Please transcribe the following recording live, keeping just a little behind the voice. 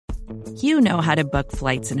You know how to book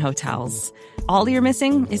flights and hotels. All you're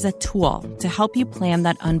missing is a tool to help you plan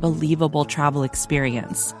that unbelievable travel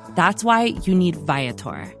experience. That's why you need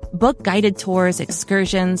Viator. Book guided tours,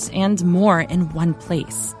 excursions, and more in one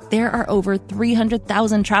place. There are over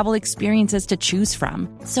 300,000 travel experiences to choose from,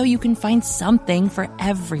 so you can find something for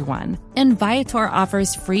everyone. And Viator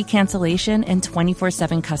offers free cancellation and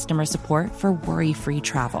 24/7 customer support for worry-free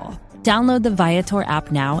travel. Download the Viator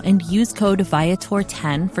app now and use code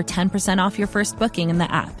Viator10 for 10% off your first booking in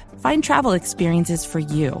the app. Find travel experiences for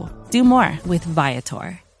you. Do more with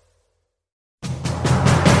Viator.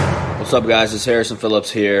 What's up, guys? It's Harrison Phillips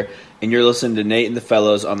here, and you're listening to Nate and the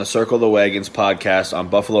Fellows on the Circle the Wagons podcast on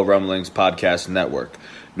Buffalo Rumblings Podcast Network.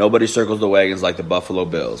 Nobody circles the wagons like the Buffalo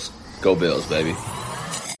Bills. Go Bills, baby.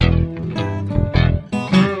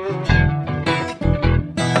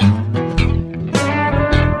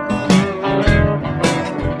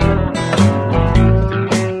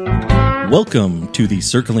 Welcome to the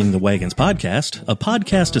Circling the Wagons podcast, a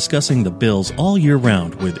podcast discussing the Bills all year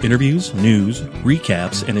round with interviews, news,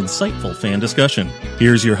 recaps, and insightful fan discussion.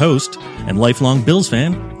 Here's your host and lifelong Bills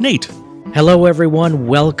fan, Nate. Hello, everyone.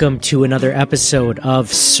 Welcome to another episode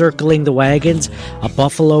of Circling the Wagons, a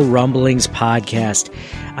Buffalo Rumblings podcast.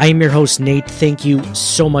 I am your host, Nate. Thank you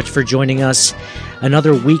so much for joining us.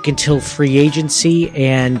 Another week until free agency,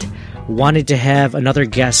 and wanted to have another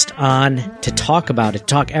guest on to talk about it,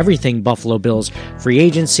 talk everything Buffalo Bills free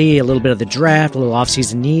agency, a little bit of the draft, a little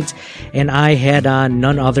offseason needs, and I had on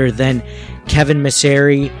none other than Kevin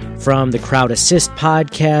Massare from the Crowd Assist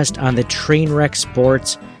podcast on the Trainwreck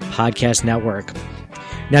Sports Podcast Network.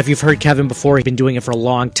 Now, if you've heard Kevin before, he's been doing it for a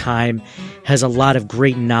long time, has a lot of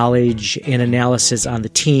great knowledge and analysis on the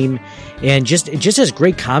team, and just has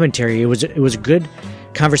great commentary. It was a good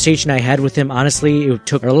conversation I had with him. Honestly, it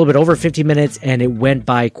took a little bit over 50 minutes and it went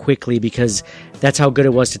by quickly because that's how good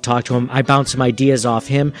it was to talk to him. I bounced some ideas off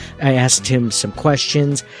him. I asked him some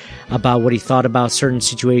questions about what he thought about certain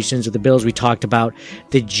situations with the Bills. We talked about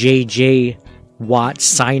the J.J. Watt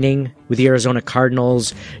signing with the Arizona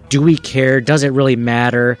Cardinals. Do we care? Does it really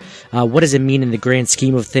matter? What does it mean in the grand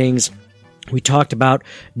scheme of things? We talked about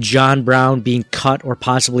John Brown being cut or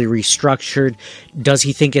possibly restructured. Does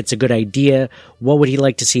he think it's a good idea? What would he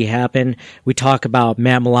like to see happen? We talk about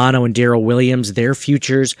Matt Milano and Darrell Williams, their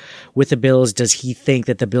futures with the Bills. Does he think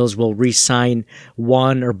that the Bills will re-sign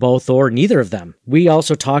one or both or neither of them? We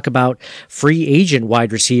also talk about free agent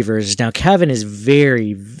wide receivers. Now, Kevin is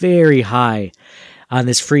very, very high on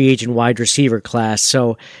this free agent wide receiver class.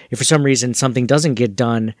 So if for some reason something doesn't get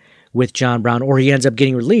done with John Brown, or he ends up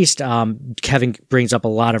getting released, Kevin brings up a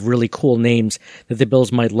lot of really cool names that the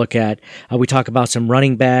Bills might look at. We talk about some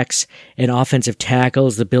running backs and offensive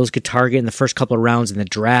tackles the Bills could target in the first couple of rounds in the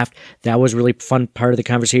draft. That was a really fun part of the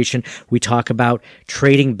conversation. We talk about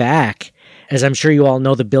trading back. As I'm sure you all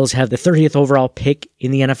know, the Bills have the 30th overall pick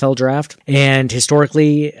in the NFL draft. And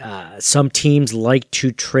historically, some teams like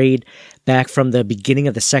to trade back from the beginning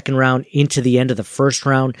of the second round into the end of the first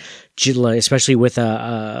round, especially with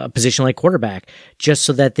a position like quarterback, just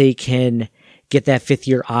so that they can get that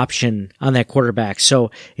fifth-year option on that quarterback.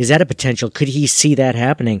 So is that a potential? Could he see that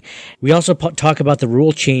happening? We also talk about the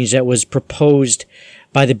rule change that was proposed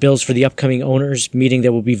by the Bills for the upcoming owners meeting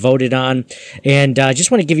that will be voted on. And I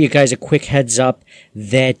just want to give you guys a quick heads up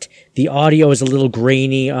that the audio is a little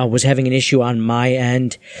grainy, was having an issue on my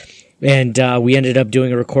end. And we ended up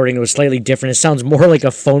doing a recording that was slightly different. It sounds more like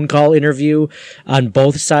a phone call interview on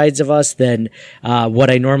both sides of us than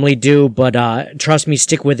what I normally do. But trust me,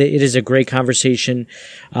 stick with it. It is a great conversation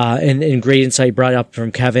and great insight brought up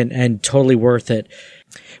from Kevin, and totally worth it.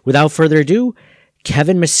 Without further ado,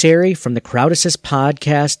 Kevin Massare from the Crowd Assist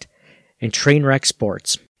podcast and Trainwreck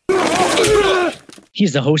Sports.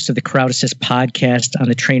 He's the host of the Crowd Assist podcast on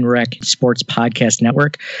the Trainwreck Sports Podcast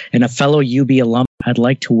Network and a fellow UB alum. I'd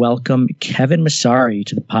like to welcome Kevin Massare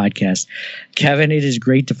to the podcast. Kevin, it is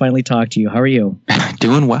great to finally talk to you. How are you?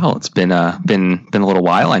 Doing well. It's been a little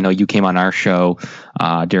while. I know you came on our show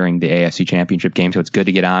during the AFC Championship game, so it's good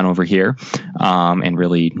to get on over here and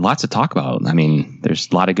really lots to talk about. I mean, there's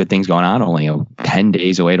a lot of good things going on. Only 10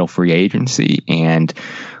 days away till free agency and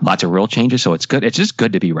lots of rule changes, so it's good. It's just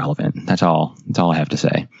good to be relevant. That's all I have to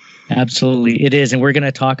say. Absolutely, it is, and we're going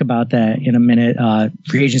to talk about that in a minute.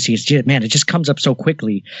 Free agency is just, man, it just comes up so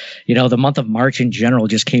quickly. You know, the month of March in general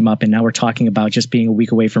just came up, and now we're talking about just being a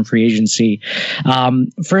week away from free agency.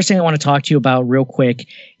 First thing I want to talk to you about real quick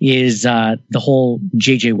is the whole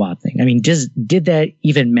J.J. Watt thing. I mean, did that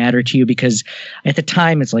even matter to you? Because at the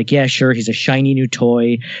time, it's like, yeah, sure, he's a shiny new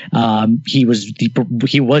toy. He was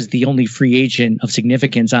the only free agent of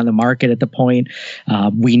significance on the market at the point.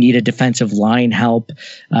 We needed defensive line help.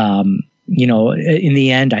 In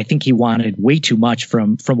the end, I think he wanted way too much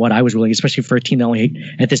from what I was willing, especially for a team that only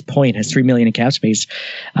at this point has $3 million in cap space.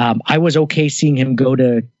 I was okay seeing him go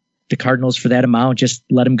to the Cardinals for that amount. Just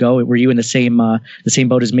let him go. Were you in the same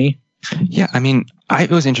boat as me? Yeah, I mean, it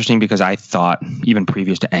was interesting because I thought, even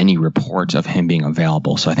previous to any reports of him being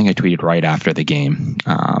available, so I think I tweeted right after the game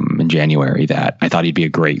in January that I thought he'd be a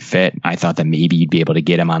great fit. I thought that maybe you'd be able to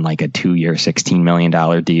get him on like a 2-year, $16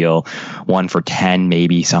 million deal, one for 10,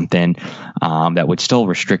 maybe something that would still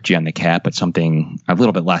restrict you on the cap, but something a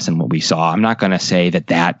little bit less than what we saw. I'm not going to say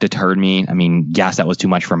that deterred me. I mean, yes, that was too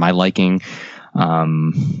much for my liking.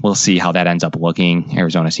 We'll see how that ends up looking.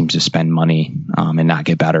 Arizona seems to spend money and not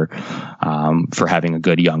get better for having a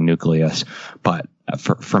good young nucleus. But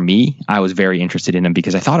for me, I was very interested in him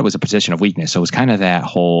because I thought it was a position of weakness. So it was kind of that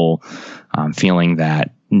whole feeling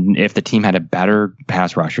that if the team had a better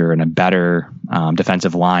pass rusher and a better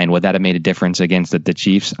defensive line, would that have made a difference against the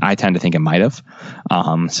Chiefs? I tend to think it might have.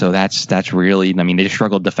 So that's really, I mean, they just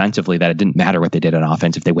struggled defensively that it didn't matter what they did on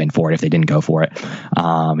offense if they went for it, if they didn't go for it.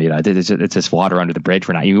 It's just water under the bridge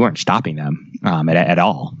for now. You weren't stopping them at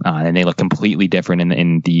all. And they look completely different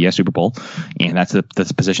in the Super Bowl. And that's the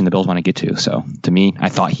position the Bills want to get to. So to me, I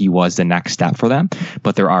thought he was the next step for them.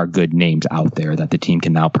 But there are good names out there that the team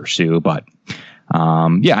can now pursue. But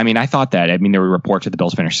I mean, I thought that. I mean, there were reports that the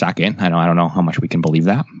Bills finished second. I don't know how much we can believe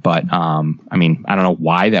that, but I mean, I don't know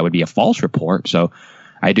why that would be a false report. So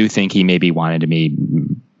I do think he maybe wanted to be.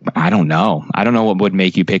 I don't know what would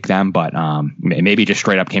make you pick them, but maybe just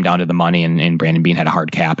straight up came down to the money, and Brandon Beane had a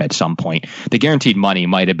hard cap at some point. The guaranteed money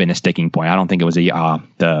might have been a sticking point. I don't think it was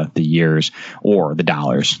the years or the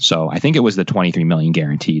dollars. So I think it was the $23 million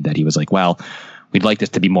guaranteed that he was like, well, we'd like this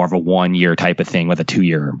to be more of a 1-year type of thing with a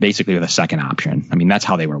 2-year, basically with a second option. I mean, that's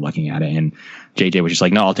how they were looking at it. And JJ was just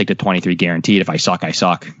like, no, I'll take the 23 guaranteed. If I suck, I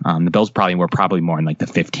suck. The Bills were probably more in like the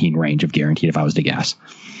 15 range of guaranteed if I was to guess.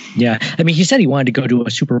 Yeah. I mean, he said he wanted to go to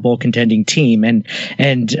a Super Bowl contending team. And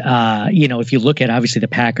if you look at obviously the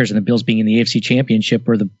Packers and the Bills being in the AFC Championship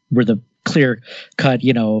were the clear cut,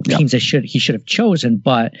 teams that he should have chosen.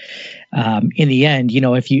 But in the end,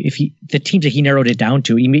 if the teams that he narrowed it down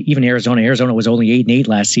to, even Arizona was only 8-8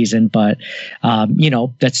 last season, but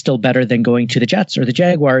that's still better than going to the Jets or the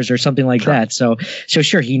Jaguars or something like that. So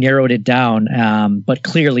sure, he narrowed it down, but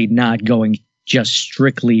clearly not going just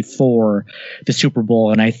strictly for the Super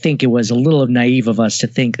Bowl. And I think it was a little naive of us to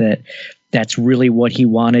think that that's really what he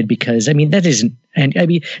wanted, because I mean, that isn't, and I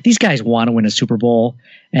mean, these guys want to win a Super Bowl,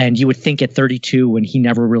 and you would think at 32 when he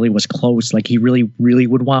never really was close, like he really, really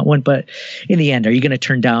would want one. But in the end, are you going to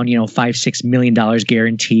turn down, $5-6 million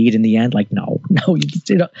guaranteed in the end? Like, no,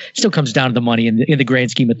 it still comes down to the money in the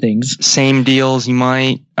grand scheme of things. Same deals, you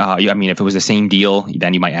might, I mean, if it was the same deal,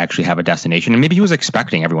 then you might actually have a destination. And maybe he was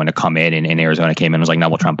expecting everyone to come in, and Arizona came in and was like, no,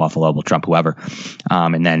 we'll trump Buffalo, we'll trump whoever.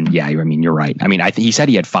 And then, I mean, you're right. I mean, he said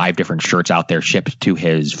he had 5 different shirts out there shipped to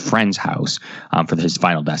his friend's house for his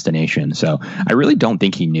final destination. So I really don't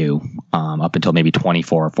think he knew up until maybe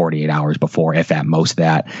 24 or 48 hours before, if at most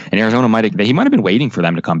that. And Arizona might have been waiting for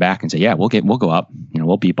them to come back and say, yeah, we'll go up,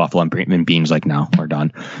 we'll beat Buffalo. And Beane's like, no, we're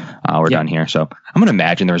done. We're done here. So I'm going to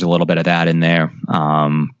imagine there was a little bit of that in there.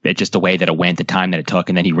 It's just the way that it went, the time that it took,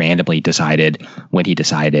 and then he randomly decided when he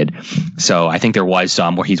decided. So I think there was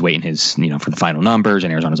some where he's waiting his, for the final numbers,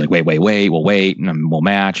 and Arizona's like, wait, we'll wait, and we'll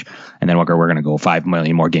match, and then we're going to go $5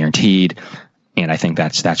 million more guaranteed. And I think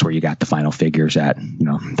that's where you got the final figures at.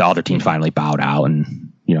 The other team finally bowed out,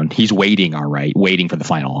 and he's waiting. All right, waiting for the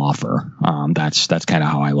final offer. That's kind of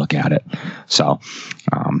how I look at it. So,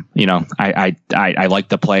 I like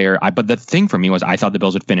the player. But the thing for me was I thought the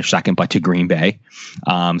Bills would finish second, but to Green Bay.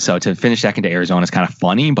 So to finish second to Arizona is kind of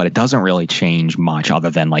funny, but it doesn't really change much other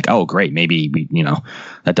than like, oh, great, maybe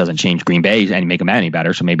that doesn't change Green Bay and make them any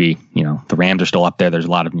better. So maybe the Rams are still up there. There's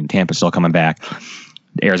a lot of Tampa still coming back.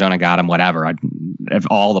 Arizona got him, whatever. Of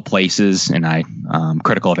all the places, and I'm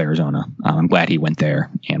critical of Arizona. I'm glad he went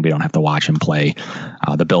there, and we don't have to watch him play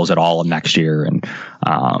the Bills at all next year, and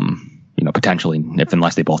potentially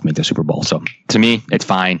unless they both make the Super Bowl. So to me, it's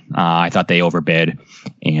fine. I thought they overbid,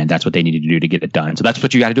 and that's what they needed to do to get it done. So that's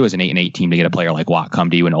what you got to do as an 8-8 team to get a player like Watt come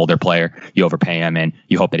to you, an older player. You overpay him, and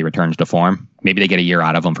you hope that he returns to form. Maybe they get a year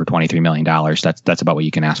out of him for $23 million. That's about what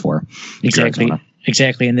you can ask for.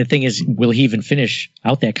 Exactly. And the thing is, will he even finish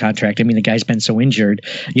out that contract? I mean, the guy's been so injured,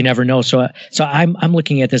 you never know. So I'm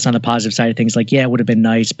looking at this on the positive side of things. Like, yeah, it would have been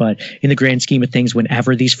nice, but in the grand scheme of things,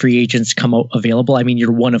 whenever these free agents come out available, I mean,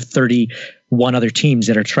 you're one of 30 one other teams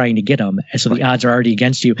that are trying to get him. And so the odds are already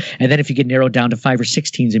against you. And then if you get narrowed down to 5 or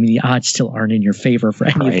 6 teams, I mean, the odds still aren't in your favor for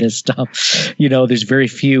any of this stuff. There's very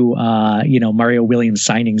few, Mario Williams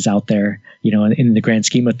signings out there, in the grand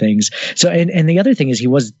scheme of things. So, and the other thing is he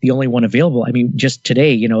was the only one available. I mean, just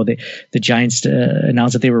today, the Giants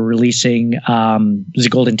announced that they were releasing, the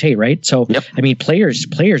Golden Tate, right? So, I mean, players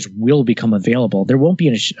will become available. There won't be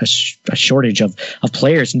a shortage of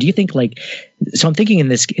players. And do you think so I'm thinking in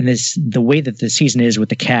this, the way that the season is with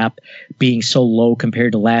the cap being so low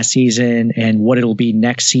compared to last season and what it'll be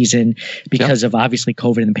next season because of obviously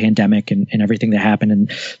COVID and the pandemic and everything that happened,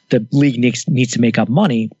 and the league needs to make up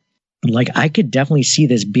money. I could definitely see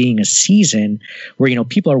this being a season where,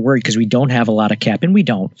 people are worried because we don't have a lot of cap, and we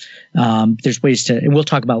don't. There's ways to, and we'll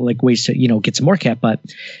talk about ways to, get some more cap, but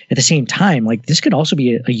at the same time, this could also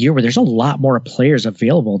be a year where there's a lot more players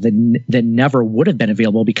available that never would have been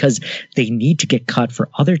available because they need to get cut for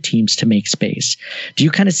other teams to make space. Do you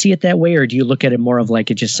kind of see it that way, or do you look at it more of it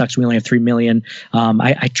just sucks we only have 3 million? I'm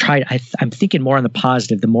thinking more on the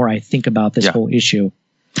positive the more I think about this whole issue.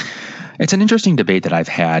 It's an interesting debate that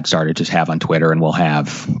I've started to have on Twitter, and we'll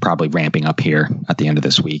have probably ramping up here at the end of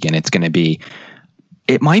this week. And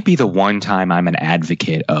it might be the one time I'm an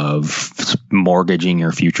advocate of mortgaging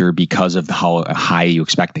your future because of how high you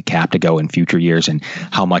expect the cap to go in future years and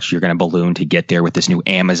how much you're going to balloon to get there with this new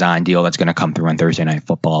Amazon deal that's going to come through on Thursday Night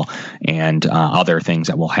Football and other things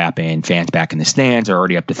that will happen. Fans back in the stands are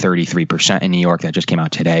already up to 33% in New York. That just came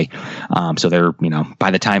out today. So they're,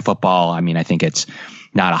 by the time football, I mean, I think it's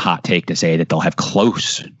not a hot take to say that they'll have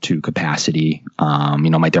close to capacity.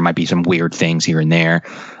 There might be some weird things here and there.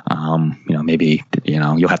 Maybe,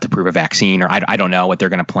 you'll have to prove a vaccine, or I don't know what they're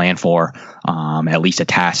going to plan for. At least a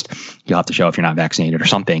test you'll have to show if you're not vaccinated or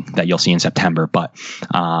something that you'll see in September. But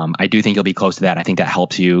I do think you'll be close to that. I think that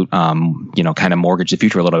helps you, kind of mortgage the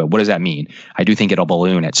future a little bit. What does that mean? I do think it'll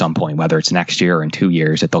balloon at some point, whether it's next year or in 2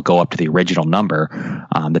 years, that they'll go up to the original number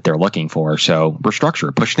that they're looking for. So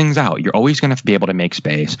restructure, push things out. You're always going to be able to make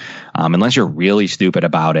space unless you're really stupid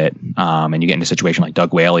about it and you get in a situation like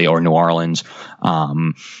Doug Whaley or New Orleans.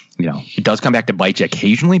 It does come back to bite you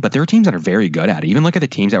occasionally, but there are teams that are very good at it. Even look at the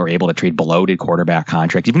teams that were able to trade bloated quarterback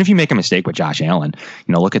contracts. Even if you make a mistake with Josh Allen,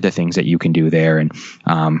 look at the things that you can do there. And,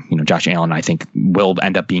 Josh Allen, I think, will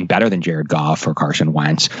end up being better than Jared Goff or Carson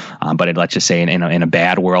Wentz. But let's just say in a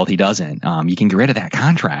bad world, he doesn't. You can get rid of that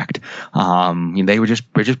contract. They were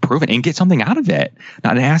just proven and get something out of it,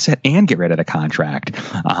 not an asset, and get rid of the contract.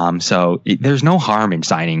 There's no harm in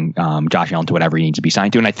signing Josh Allen to whatever he needs to be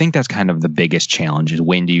signed to. And I think that's kind of the biggest challenge is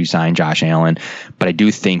when do you sign Josh Allen? But I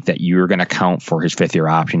do think that you're going to count for his 5th year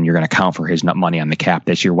option. You're going to count for his money on the cap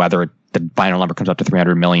this year, whether the final number comes up to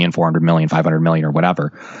 300 million, 400 million, 500 million, or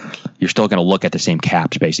whatever. You're still going to look at the same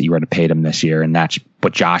cap space that you would have paid him this year. And that's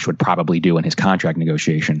what Josh would probably do in his contract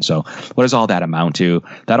negotiation. So what does all that amount to?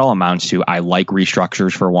 That all amounts to, I like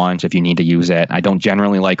restructures for once if you need to use it. I don't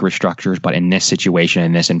generally like restructures, but in this situation,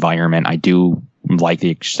 in this environment, I do like the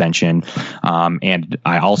extension. And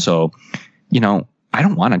I also, I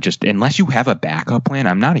don't want to just, unless you have a backup plan,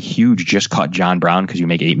 I'm not a huge just cut John Brown because you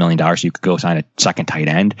make $8 million so you could go sign a second tight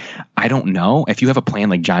end. I don't know. If you have a plan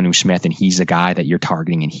like Jonnu Smith and he's the guy that you're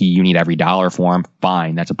targeting and you need every dollar for him,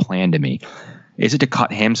 fine. That's a plan to me. Is it to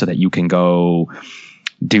cut him so that you can go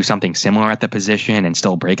do something similar at the position and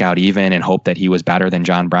still break out even and hope that he was better than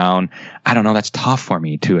John Brown? I don't know. That's tough for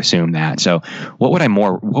me to assume that. So what would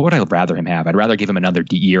I rather him have? I'd rather give him another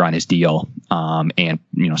year on his deal and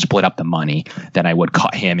split up the money than I would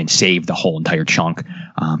cut him and save the whole entire chunk.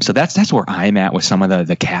 So that's where I'm at with some of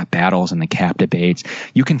the cap battles and the cap debates.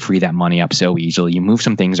 You can free that money up so easily. You move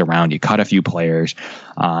some things around, you cut a few players,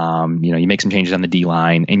 you make some changes on the D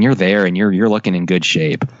line, and you're there and you're looking in good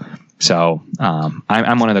shape. So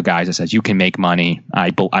I'm one of the guys that says you can make money.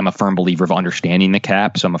 I'm a firm believer of understanding the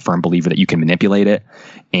cap, so I'm a firm believer that you can manipulate it.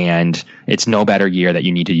 And it's no better year that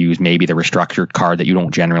you need to use maybe the restructured card that you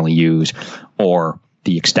don't generally use, or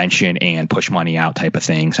the extension and push money out type of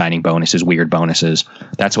thing, signing bonuses, weird bonuses.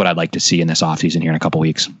 That's what I'd like to see in this offseason here in a couple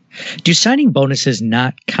weeks. Do signing bonuses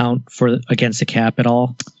not count against the cap at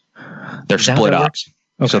all? They're split up.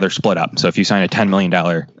 Okay. So they're split up. So if you sign a $10 million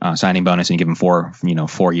signing bonus and you give them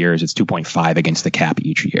 4 years, it's 2.5 against the cap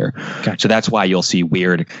each year. Okay. So that's why you'll see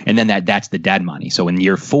weird. And then that's the dead money. So in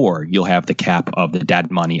year 4, you'll have the cap of the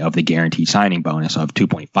dead money of the guaranteed signing bonus of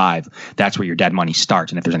 2.5. That's where your dead money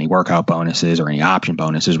starts. And if there's any workout bonuses or any option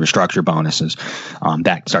bonuses, restructure bonuses,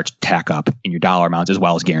 that starts to tack up in your dollar amounts, as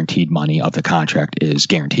well as guaranteed money of the contract is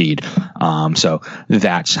guaranteed. So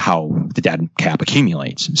that's how the dead cap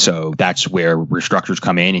accumulates. So that's where restructures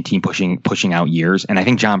come in and team pushing out years. And I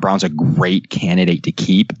think John Brown's a great candidate to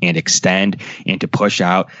keep and extend and to push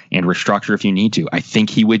out and restructure if you need to. I think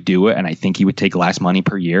he would do it, and I think he would take less money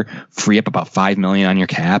per year, free up about $5 million on your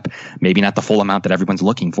cap. Maybe not the full amount that everyone's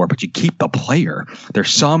looking for, but you keep the player.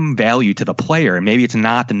 There's some value to the player, and maybe it's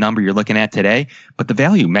not the number you're looking at today, but the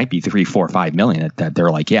value might be 3, 4, 5 million that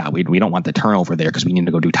they're like, yeah, we don't want the turnover there because we need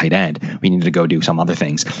to go do tight end. We need to go do some other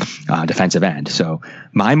things, defensive end. So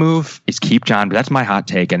my move is keep John. That's my hot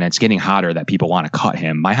take, and it's getting hotter that people want to cut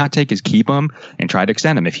him. My hot take is keep him and try to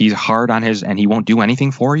extend him. If he's hard on his and he won't do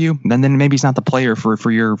anything for you, then maybe he's not the player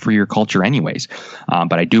for your culture anyways.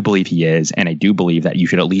 But I do believe he is, and I do believe that you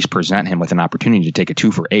should at least present him with an opportunity to take a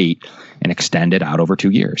 2 for $8 and extend it out over 2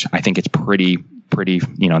 years. I think it's pretty,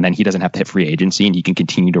 and then he doesn't have to hit free agency and he can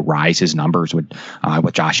continue to rise his numbers with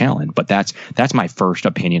Josh Allen. But that's my first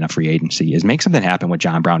opinion of free agency is make something happen with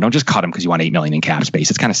John Brown. Don't just cut him because you want $8 million in cap space.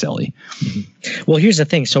 It's kind of silly. Mm-hmm. Well, here's the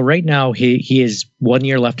thing. So right now he is 1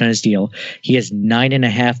 year left on his deal. He has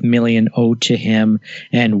 $9.5 million owed to him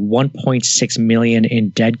and $1.6 million in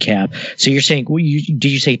dead cap. So you're saying,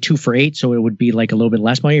 did you say 2 for $8? So it would be like a little bit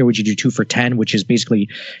less money, or would you do 2 for $10, which is basically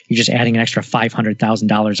you're just adding an extra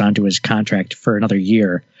 $500,000 onto his contract for another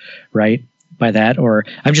year, right? By that, or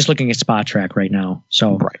I'm just looking at Spot Track right now.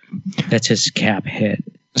 So right. That's his cap hit.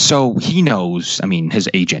 So he knows, his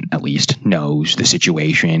agent at least knows the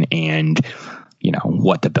situation and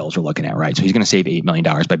what the Bills are looking at, right? So he's going to save $8 million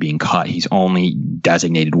by being cut. He's only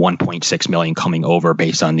designated $1.6 million coming over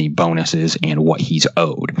based on the bonuses and what he's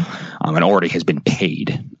owed, and already has been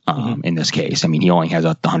paid. In this case, he only has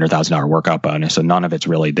a $100,000 workout bonus, so none of it's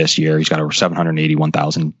really this year. He's got a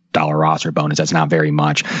 $781,000 roster bonus. That's not very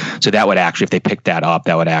much. So that would actually, if they picked that up,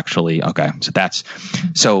 that would actually okay.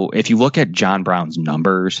 So if you look at John Brown's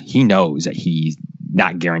numbers, he knows that he's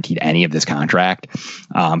not guaranteed any of this contract.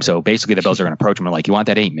 So basically the Bills are going to approach him and like, you want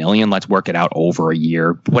that $8 million? Let's work it out over a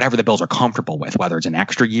year, whatever the Bills are comfortable with, whether it's an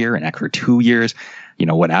extra year, an extra 2 years,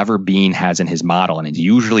 whatever Bean has in his model. And it's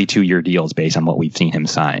usually 2-year deals based on what we've seen him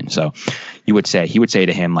sign. So he would say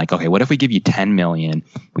to him like, okay, what if we give you $10 million?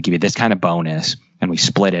 We give you this kind of bonus and we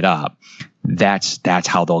split it up. That's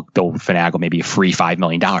how they'll finagle maybe a free $5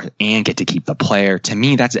 million and get to keep the player. To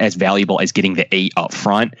me, that's as valuable as getting the 8 up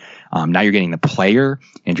front. Now you're getting the player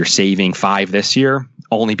and you're saving 5 this year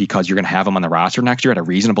only because you're going to have him on the roster next year at a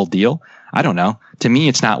reasonable deal. I don't know. To me,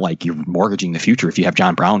 it's not like you're mortgaging the future if you have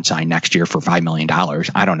John Brown sign next year for $5 million.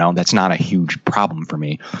 I don't know. That's not a huge problem for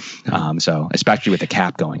me. So especially with the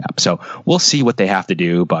cap going up. So we'll see what they have to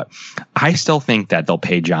do, but I still think that they'll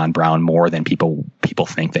pay John Brown more than people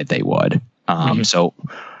think that they would. So,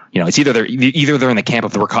 it's either they're in the camp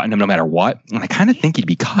of we're cutting him no matter what. And I kind of think he'd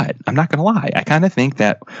be cut. I'm not going to lie. I kind of think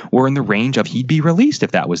that we're in the range of he'd be released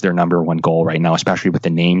if that was their number one goal right now, especially with the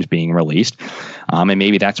names being released. And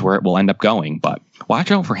maybe that's where it will end up going. But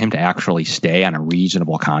watch out for him to actually stay on a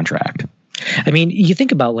reasonable contract. You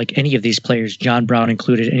think about like any of these players, John Brown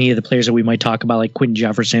included, any of the players that we might talk about, like Quentin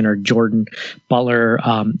Jefferson or Jordan Butler,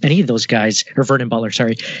 any of those guys, or Vernon Butler,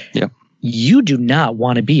 sorry. Yeah. You do not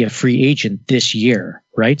want to be a free agent this year,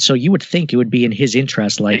 right? So you would think it would be in his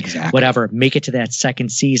interest, like whatever, make it to that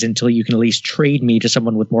second season until you can at least trade me to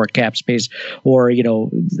someone with more cap space, or,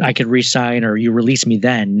 I could re-sign or you release me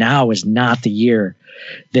then. Now is not the year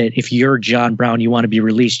that if you're John Brown, you want to be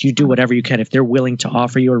released, you do whatever you can. If they're willing to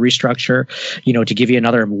offer you a restructure, to give you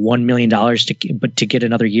another $1 million to get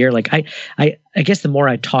another year. Like I guess the more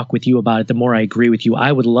I talk with you about it, the more I agree with you.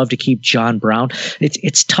 I would love to keep John Brown.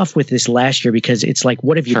 It's tough with this last year because it's like,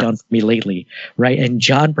 what have you done for me lately? Right. And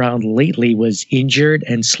John Brown lately was injured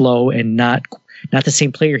and slow and not the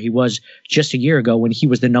same player he was just a year ago when he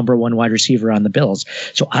was the number one wide receiver on the Bills.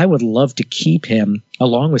 So I would love to keep him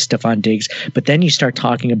along with Stephon Diggs. But then you start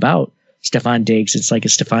talking about Stephon Diggs. It's like,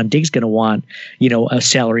 is Stephon Diggs going to want, a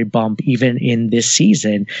salary bump even in this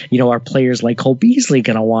season? Are players like Cole Beasley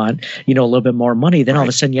going to want, a little bit more money? Then all of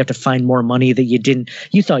a sudden you have to find more money that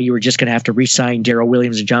you thought you were just going to have to re-sign Darrell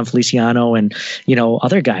Williams and John Feliciano and,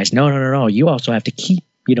 other guys. No. You also have to keep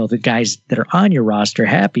the guys that are on your roster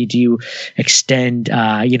happy. Do you extend,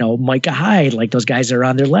 Micah Hyde, like those guys that are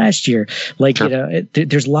on there last year? Like,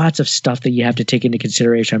 there's lots of stuff that you have to take into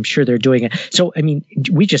consideration. I'm sure they're doing it. So,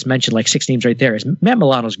 we just mentioned like 6 names right there. Matt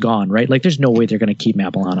Milano's gone, right? Like, there's no way they're going to keep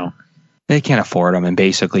Matt Milano. They can't afford him. And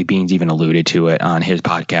basically Beans even alluded to it on his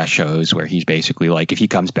podcast shows where he's basically like, if he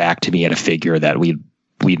comes back to me at a figure that we'd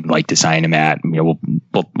like to sign him at, we'll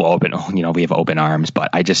open, we have open arms, but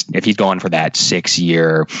if he's going for that 6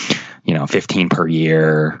 year, 15 per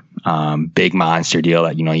year, big monster deal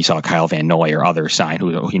that, you saw Kyle Van Noy or others sign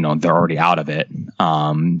who, they're already out of it,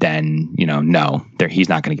 then, no, he's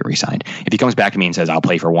not going to get re-signed. If he comes back to me and says, I'll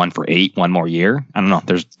play for 1 for 8, 1 more year, I don't know.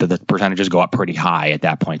 There's the percentages go up pretty high at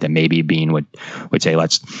that point, that maybe Bean would say,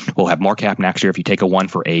 we'll have more cap next year. If you take a 1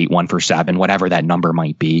 for 8, 1 for 7, whatever that number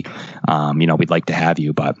might be, we'd like to have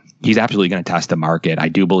you, but he's absolutely going to test the market. I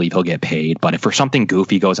do believe he'll get paid, but if for something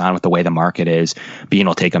goofy goes on with the way the market is, Bean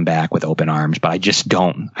will take him back with open arms. But I just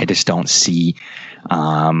don't see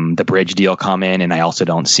the bridge deal come in, and I also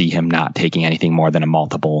don't see him not taking anything more than a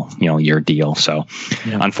multiple year deal. So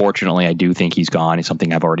unfortunately, I do think he's gone. It's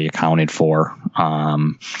something I've already accounted for.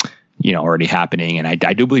 Already happening. And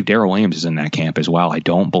I do believe Darrell Williams is in that camp as well. I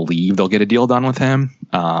don't believe they'll get a deal done with him.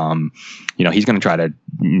 He's going to try to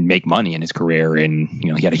make money in his career, and,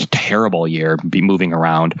 he had a terrible year, be moving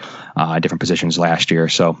around different positions last year.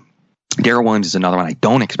 So Darrell Williams is another one. I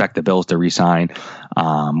don't expect the Bills to re-sign.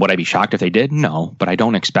 Would I be shocked if they did? No, but I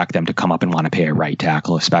don't expect them to come up and want to pay a right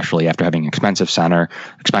tackle, especially after having expensive center,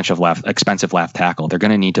 expensive left tackle. They're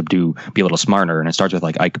going to need to be a little smarter, and it starts with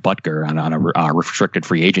like Ike Butker on a restricted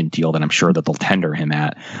free agent deal that I'm sure that they'll tender him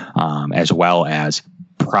at, as well as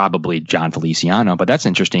probably John Feliciano. But that's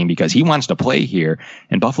interesting because he wants to play here,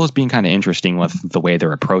 and Buffalo's being kind of interesting with the way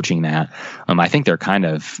they're approaching that. I think they're kind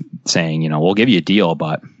of saying, we'll give you a deal,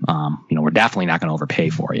 but we're definitely not going to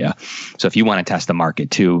overpay for you. So if you want to test the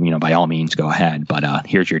market too, by all means go ahead, but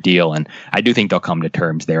here's your deal. And I do think they'll come to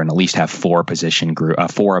terms there and at least have 4 of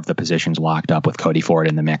the positions locked up, with Cody Ford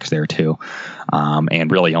in the mix there too.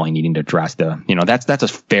 And really only needing to address that's a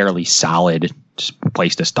fairly solid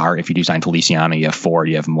place to start. If you do sign Feliciano, you have Ford,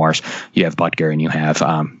 you have Morse, you have Butker, and you have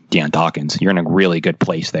Deion Dawkins. You're in a really good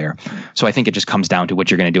place there. So I think it just comes down to what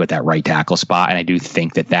you're going to do at that right tackle spot, and I do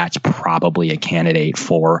think that that's probably a candidate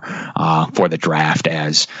for the draft,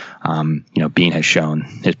 as Bean has shown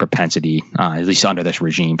his propensity, at least under this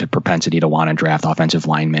regime, to want to draft offensive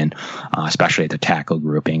linemen, especially at the tackle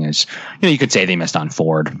grouping. As you could say they missed on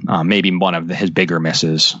Ford, maybe one of his bigger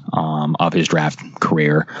misses of his draft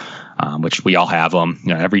career. Which we all have them.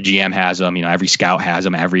 Every GM has them. Every scout has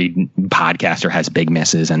them. Every podcaster has big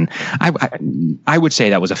misses, and I would say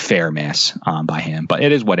that was a fair miss by him. But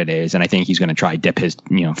it is what it is, and I think he's going to try dip his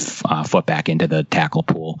foot back into the tackle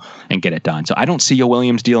pool and get it done. So I don't see a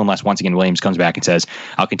Williams deal unless once again Williams comes back and says,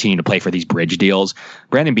 "I'll continue to play for these bridge deals."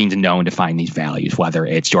 Brandon Beane's known to find these values, whether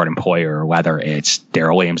it's Jordan Poyer or whether it's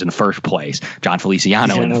Darrell Williams in the first place, John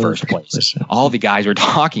Feliciano in the first place. All the guys we're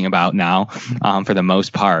talking about now, for the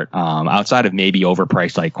most part. Outside of maybe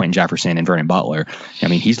overpriced like Quentin Jefferson and Vernon Butler,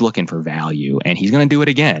 he's looking for value, and he's going to do it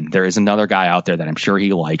again. There is another guy out there that I'm sure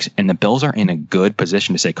he likes, and the Bills are in a good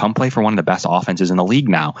position to say, come play for one of the best offenses in the league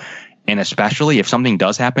now. And especially if something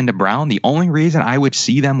does happen to Brown, the only reason I would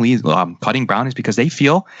see them cutting Brown is because they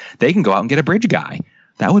feel they can go out and get a bridge guy.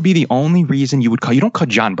 That would be the only reason you would cut. You don't cut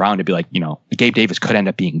John Brown to be like, Gabe Davis could end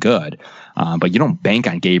up being good, but you don't bank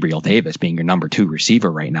on Gabriel Davis being your number 2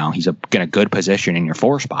 receiver right now. He's in a good position in your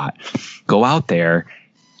 4 spot. Go out there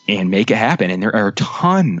and make it happen. And there are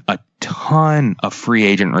a ton of free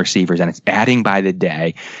agent receivers, and it's adding by the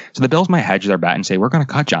day. So the Bills might hedge their bet and say, we're going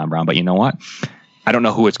to cut John Brown, but you know what? I don't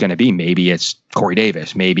know who it's going to be. Maybe it's Corey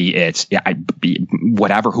Davis. Maybe it's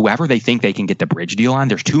whoever they think they can get the bridge deal on.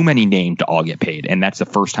 There's too many names to all get paid. And that's the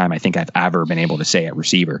first time I think I've ever been able to say at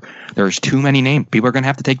receiver. There's too many names. People are going to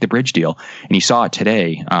have to take the bridge deal. And you saw it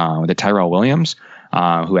today with Tyrell Williams,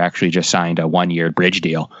 who actually just signed a 1-year bridge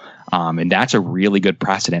deal. And that's a really good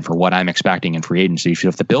precedent for what I'm expecting in free agency. So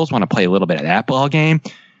if the Bills want to play a little bit of that ball game,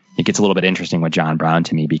 it gets a little bit interesting with John Brown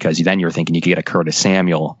to me, because then you're thinking you can get a Curtis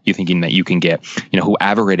Samuel. You're thinking that you can get,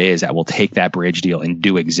 whoever it is that will take that bridge deal and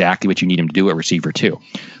do exactly what you need him to do at receiver too.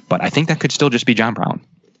 But I think that could still just be John Brown.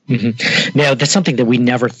 Mm-hmm. Now, that's something that we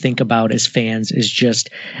never think about as fans, is just,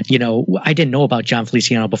 I didn't know about John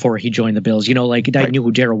Feliciano before he joined the Bills. I knew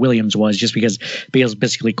who Darrell Williams was just because Bills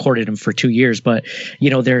basically courted him for 2 years. But,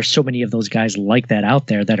 there are so many of those guys like that out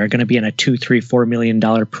there that are going to be on a $2, $3, $4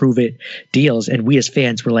 million prove it deals. And we as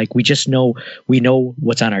fans, we're like, we know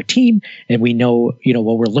what's on our team, and we know,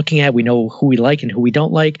 what we're looking at. We know who we like and who we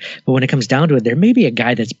don't like. But when it comes down to it, there may be a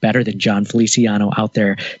guy that's better than John Feliciano out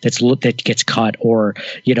there that gets cut, or,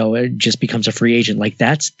 it just becomes a free agent. Like,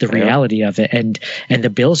 that's the reality of it. And the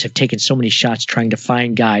Bills have taken so many shots trying to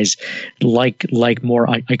find guys like more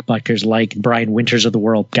Ike Butkers, like Brian Winters of the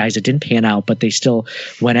world, guys that didn't pan out, but they still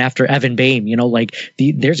went after Evan Boehm.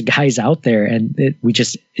 There's guys out there, and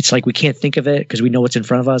it's like we can't think of it because we know what's in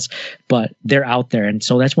front of us, but they're out there. And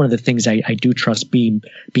so that's one of the things I do trust Bean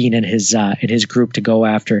in his group to go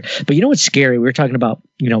after. But what's scary? We were talking about,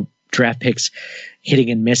 draft picks hitting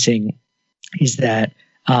and missing, is that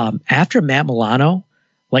After Matt Milano,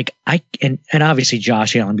 like and obviously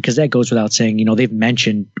Josh Allen, because that goes without saying, you know, they've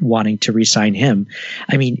mentioned wanting to re-sign him.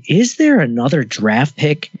 I mean, is there another draft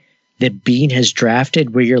pick that Bean has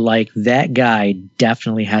drafted where you're like, that guy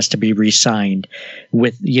definitely has to be re-signed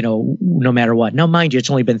with, you know, no matter what? Now, mind you, it's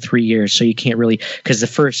only been 3 years, so you can't really, because the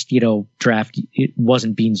first, you know, draft, it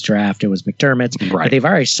wasn't Bean's draft, it was McDermott's. Right. But they've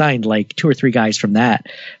already signed like 2 or 3 guys from that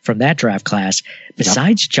draft class.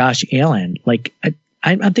 Besides Josh Allen, like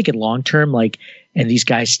I'm thinking long term, like, and these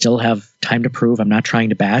guys still have time to prove. I'm not trying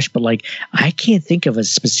to bash, but like, I can't think of a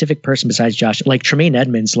specific person besides Josh, like Tremaine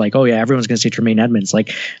Edmonds. Like, oh yeah, everyone's going to say Tremaine Edmonds.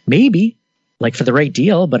 Like, maybe, like for the right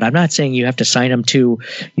deal, but I'm not saying you have to sign him to,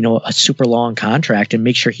 you know, a super long contract and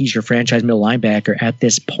make sure he's your franchise middle linebacker at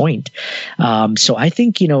this point. So I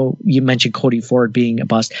think, you know, you mentioned Cody Ford being a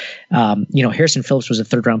bust. You know, Harrison Phillips was a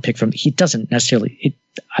 3rd round pick he doesn't necessarily,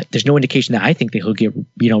 there's no indication that I think that he'll get,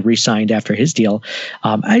 you know, re-signed after his deal.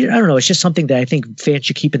 I don't know. It's just something that I think fans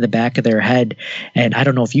should keep in the back of their head. And I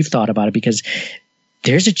don't know if you've thought about it, because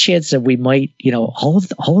there's a chance that we might, you know, all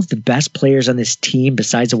of the best players on this team,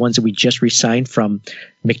 besides the ones that we just re-signed from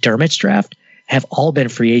McDermott's draft, have all been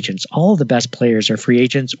free agents. All of the best players are free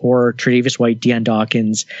agents, or Tre'Davious White, Deion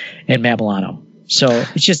Dawkins, and Matt Milano. So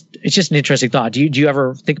it's just an interesting thought. Do you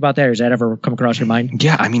ever think about that, or has that ever come across your mind?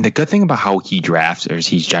 Yeah, I mean, the good thing about how he drafts is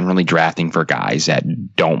he's generally drafting for guys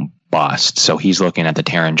that don't bust. So he's looking at the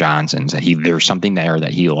Taron Johnsons, that there's something there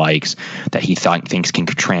that he likes, that he thinks can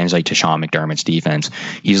translate to Sean McDermott's defense.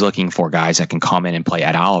 He's looking for guys that can come in and play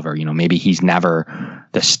Ed Oliver. You know, maybe he's never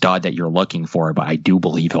the stud that you're looking for, but I do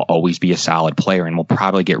believe he'll always be a solid player and will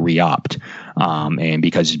probably get re-upped. And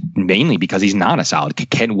mainly because he's not a solid.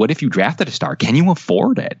 What if you drafted a star? Can you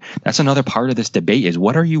afford it? That's another part of this debate, is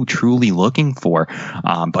what are you truly looking for?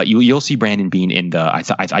 But you'll see Brandon Beane in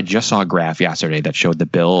I just saw a graph yesterday that showed the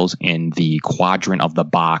Bills in the quadrant of the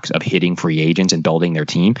box of hitting free agents and building their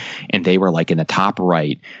team, and they were like in the top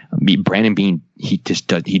right. Brandon Beane, he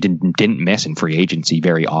didn't miss in free agency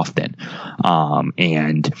very often.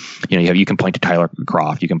 And you know, you can point to Tyler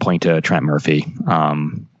Kroft, you can point to Trent Murphy,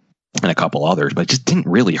 and a couple others, but it just didn't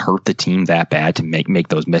really hurt the team that bad to make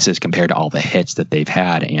those misses compared to all the hits that they've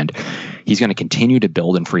had. And he's going to continue to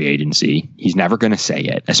build in free agency. He's never going to say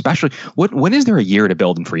it, especially when is there a year to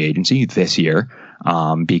build in free agency? This year,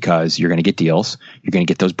 because you're going to get deals. You're going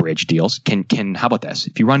to get those bridge deals. How about this?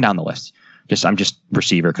 If you run down the list, I'm just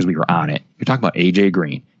receiver because we were on it. You're talking about AJ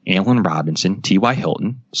Green, Allen Robinson, T.Y.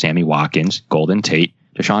 Hilton, Sammy Watkins, Golden Tate,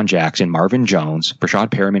 Deshaun Jackson, Marvin Jones, Rashad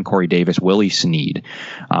Perriman, Corey Davis, Willie Snead.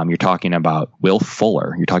 You're talking about Will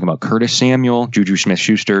Fuller. You're talking about Curtis Samuel, Juju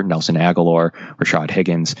Smith-Schuster, Nelson Aguilar, Rashad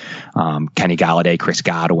Higgins, Kenny Galladay, Chris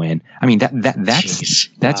Godwin. I mean,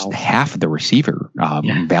 that's wow. Half of the receiver,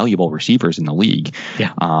 valuable receivers in the league.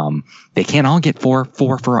 Yeah. They can't all get four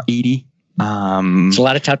for 80. There's a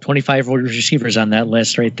lot of top 25 receivers on that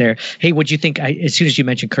list right there. Hey, what'd you think? As soon as you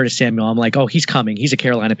mentioned Curtis Samuel, I'm like, oh, he's coming. He's a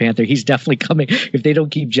Carolina Panther. He's definitely coming. If they don't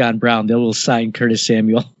keep John Brown, they will sign Curtis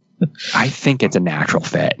Samuel. I think it's a natural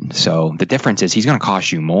fit. So the difference is he's going to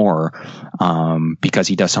cost you more because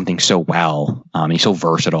he does something so well. He's so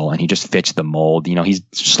versatile and he just fits the mold. You know, he's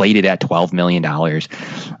slated at $12 million.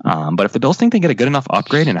 But if the Bills think they get a good enough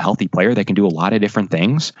upgrade and a healthy player that can do a lot of different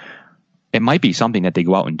things, it might be something that they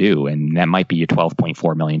go out and do, and that might be a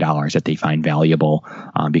 $12.4 million that they find valuable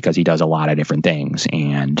because he does a lot of different things.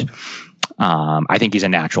 And I think he's a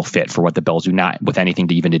natural fit for what the Bills do, not with anything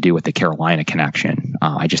to do with the Carolina connection.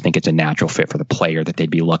 I just think it's a natural fit for the player that they'd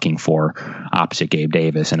be looking for opposite Gabe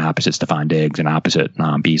Davis and opposite Stephon Diggs and opposite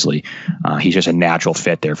Beasley. He's just a natural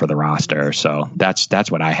fit there for the roster. So that's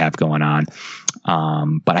what I have going on.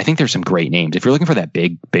 But I think there's some great names. If you're looking for that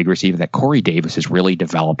big receiver, that Corey Davis has really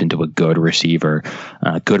developed into a good receiver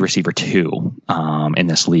 2 in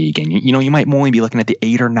this league. And you might only be looking at the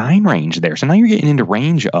 8 or 9 range there. So now you're getting into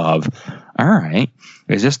range of, all right,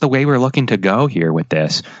 is this the way we're looking to go here with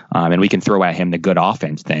this? And we can throw at him the good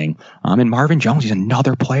offense thing. And Marvin Jones, he's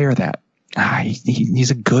another player that he's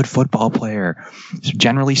a good football player.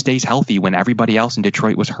 Generally stays healthy when everybody else in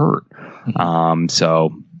Detroit was hurt.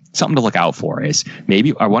 So something to look out for is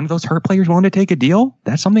maybe are one of those hurt players willing to take a deal?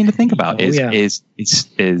 That's something to think about. Is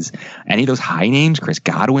any of those high names, Chris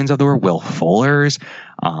Godwin's of the world, Will Fuller's,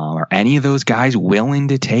 are any of those guys willing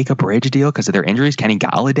to take a bridge deal because of their injuries? Kenny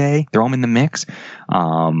Galladay, throw him in the mix.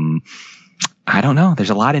 I don't know. There's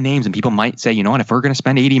a lot of names, and people might say, you know what, if we're going to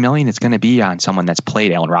spend $80 million, it's going to be on someone that's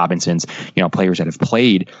played. Allen Robinson's, players that have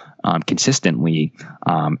played consistently.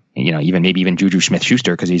 Even Juju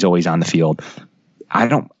Smith-Schuster because he's always on the field. I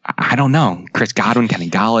don't know. Chris Godwin, Kenny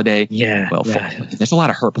Galladay. Yeah. Well, there's a lot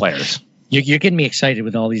of hurt players. You're getting me excited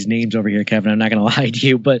with all these names over here, Kevin. I'm not going to lie to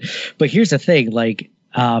you, but here's the thing: like,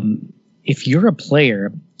 if you're a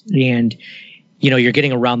player and you're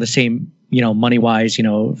getting around the same, money wise,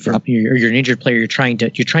 you're an injured player, you're trying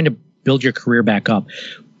to build your career back up.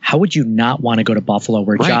 How would you not want to go to Buffalo,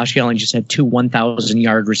 where Josh Allen just had two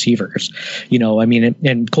 1,000-yard receivers?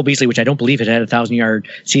 And Cole Beasley, which I don't believe it had a 1,000-yard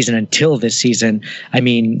season until this season. I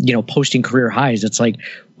mean, posting career highs. It's like,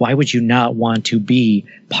 why would you not want to be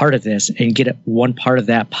part of this and get one part of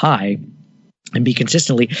that pie and be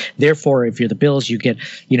consistently? Therefore, if you're the Bills, you get,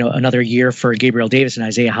 another year for Gabriel Davis and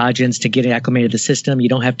Isaiah Hodgins to get acclimated to the system. You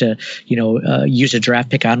don't have to, use a draft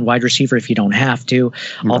pick on wide receiver if you don't have to.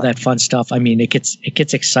 All that fun stuff. I mean, it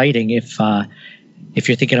gets exciting if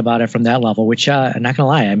you're thinking about it from that level. Which I'm not gonna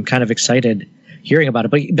lie, I'm kind of excited hearing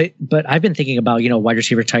about it. But I've been thinking about wide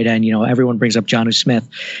receiver, tight end. Everyone brings up Jonnu Smith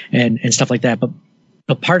and stuff like that.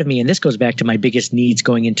 But part of me, and this goes back to my biggest needs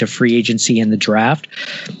going into free agency and the draft,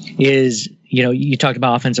 is you talked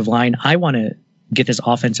about offensive line. I want to get this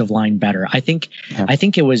offensive line better. I think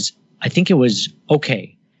it was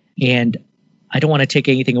okay, and I don't want to take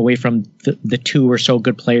anything away from the two or so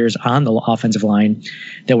good players on the offensive line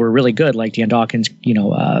that were really good, like Dan Dawkins,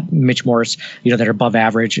 Mitch Morse, that are above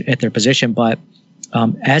average at their position. But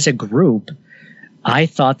as a group, I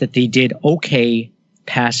thought that they did okay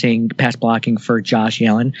pass blocking for Josh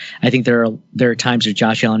Allen. I think there are times where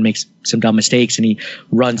Josh Allen makes some dumb mistakes and he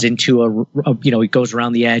runs into he goes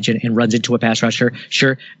around the edge and runs into a pass rusher.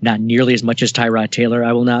 Sure, not nearly as much as Tyrod Taylor.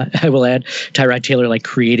 I will add Tyrod Taylor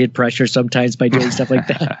created pressure sometimes by doing stuff like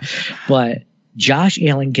that. But Josh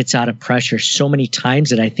Allen gets out of pressure so many times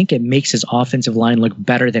that I think it makes his offensive line look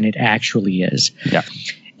better than it actually is. Yeah.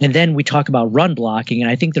 And then we talk about run blocking, and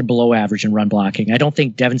I think they're below average in run blocking. I don't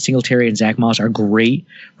think Devin Singletary and Zach Moss are great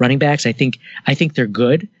running backs. I think they're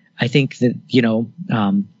good. I think that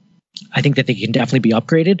I think that they can definitely be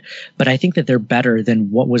upgraded, but I think that they're better than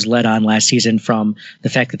what was led on last season from the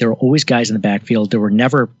fact that there were always guys in the backfield. There were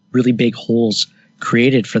never really big holes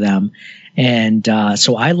created for them, and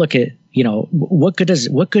so I look at what good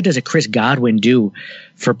does a Chris Godwin do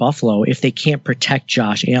for Buffalo if they can't protect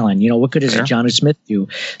Josh Allen? What good does a Jonnu Smith do?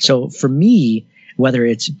 So for me, whether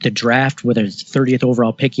it's the draft, whether it's 30th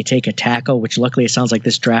overall pick, you take a tackle, which luckily it sounds like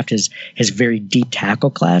this draft has very deep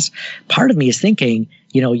tackle class. Part of me is thinking,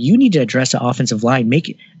 you need to address the offensive line,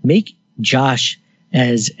 make Josh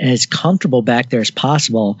as comfortable back there as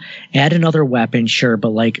possible. Add another weapon, sure,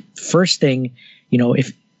 but first thing,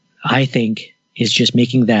 if I think is just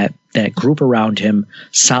making that group around him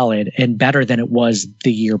solid and better than it was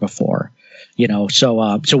the year before. So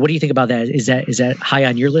what do you think about that? Is that high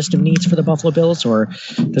on your list of needs for the Buffalo Bills, or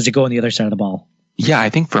does it go on the other side of the ball? Yeah, I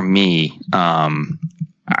think for me,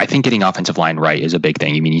 I think getting offensive line right is a big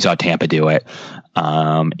thing. I mean, you saw Tampa do it.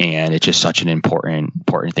 And it's just such an important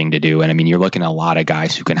thing to do. And I mean, you're looking at a lot of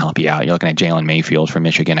guys who can help you out. You're looking at Jalen Mayfield from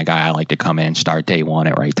Michigan, a guy I like to come in and start day one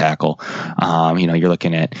at right tackle. You're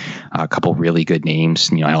looking at a couple really good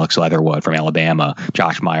names, Alex Leatherwood from Alabama,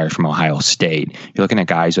 Josh Myers from Ohio State. You're looking at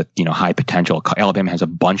guys with, high potential. Alabama has a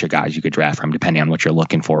bunch of guys you could draft from depending on what you're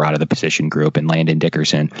looking for out of the position group, and Landon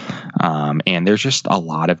Dickerson. And there's just a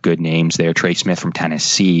lot of good names there. Trey Smith from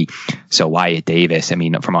Tennessee. So Wyatt Davis,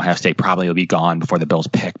 from Ohio State, probably will be gone before the Bills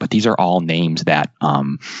pick, but these are all names that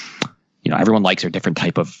everyone likes their different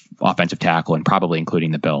type of offensive tackle, and probably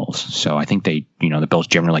including the Bills. So I think they, the Bills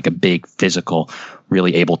generally like a big, physical,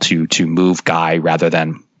 really able to move guy rather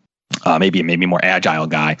than maybe more agile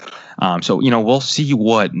guy. So we'll see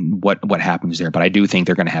what happens there, but I do think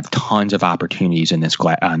they're going to have tons of opportunities in this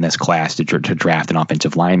class to draft an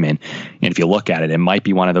offensive lineman. And if you look at it, it might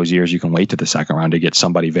be one of those years you can wait to the second round to get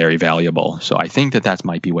somebody very valuable. So I think that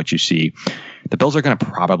might be what you see. The Bills are going to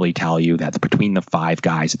probably tell you that between the five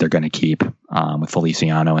guys that they're going to keep, with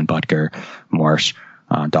Feliciano and Butker, Morse,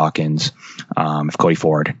 Dawkins, Cody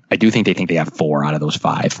Ford, I do think they have four out of those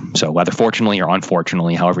five. So whether fortunately or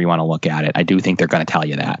unfortunately, however you want to look at it, I do think they're going to tell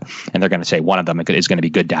you that. And they're going to say one of them is going to be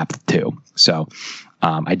good depth too. So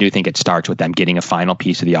I do think it starts with them getting a final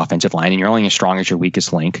piece of the offensive line, and you're only as strong as your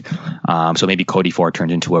weakest link. So maybe Cody Ford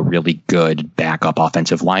turns into a really good backup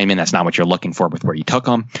offensive lineman. That's not what you're looking for with where you took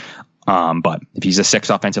him. But if he's a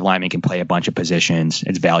sixth offensive lineman, can play a bunch of positions,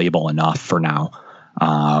 it's valuable enough for now.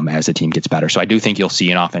 As the team gets better. So I do think you'll see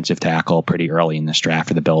an offensive tackle pretty early in this draft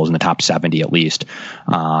for the Bills, in the top 70 at least.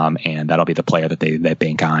 And that'll be the player that they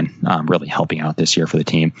bank on, really helping out this year for the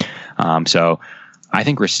team. So I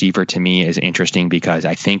think receiver to me is interesting, because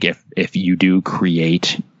I think if you do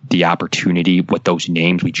create the opportunity with those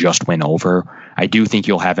names we just went over, I do think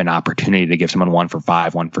you'll have an opportunity to give someone 1 for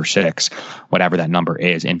 5, 1 for 6, whatever that number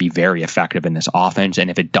is, and be very effective in this offense. And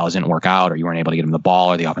if it doesn't work out, or you weren't able to get him the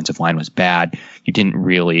ball, or the offensive line was bad, you didn't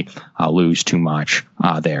really lose too much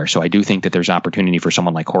there. So I do think that there's opportunity for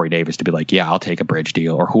someone like Corey Davis to be like, yeah, I'll take a bridge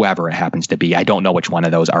deal, or whoever it happens to be. I don't know which one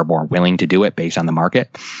of those are more willing to do it based on the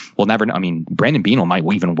market. We'll never know. I mean, Brandon Beanel might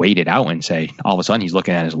even wait it out and say, all of a sudden he's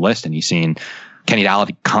looking at his list and he's seeing Kenny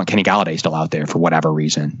Galladay still out there for whatever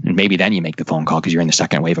reason. And maybe then you make the phone call because you're in the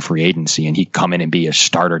second wave of free agency and he'd come in and be a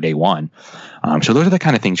starter day one. So those are the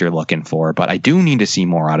kind of things you're looking for. But I do need to see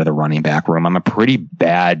more out of the running back room. I'm a pretty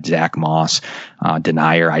bad Zach Moss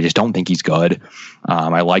denier. I just don't think he's good.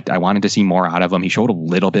 I wanted to see more out of him. He showed a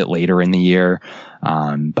little bit later in the year.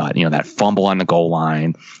 But that fumble on the goal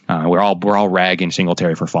line, we're all ragging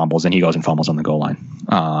Singletary for fumbles, and he goes and fumbles on the goal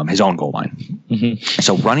line, his own goal line. Mm-hmm.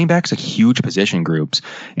 So running backs are huge position groups,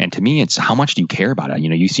 and to me, it's how much do you care about it?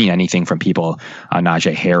 You see anything from people,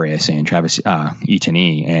 Najee Harris and Travis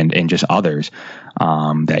Etienne and just others,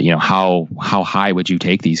 that how high would you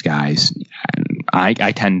take these guys?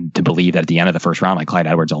 I tend to believe that at the end of the first round, like Clyde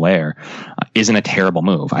Edwards-Helaire, isn't a terrible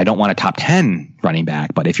move. I don't want a top 10 running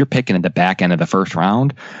back, but if you're picking at the back end of the first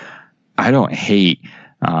round, I don't hate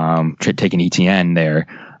taking Etienne there.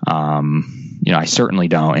 I certainly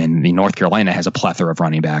don't. And North Carolina has a plethora of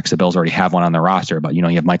running backs. The Bills already have one on their roster, but you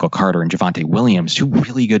have Michael Carter and Javonte Williams, 2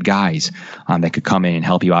 really good guys that could come in and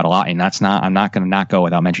help you out a lot. And I'm not going to not go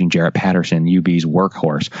without mentioning Jarrett Patterson, UB's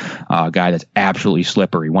workhorse, a guy that's absolutely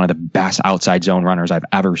slippery, one of the best outside zone runners I've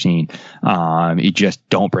ever seen. You just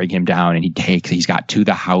don't break him down, and he's got to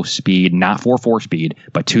the house speed, not 4.4 speed,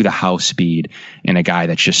 but to the house speed, and a guy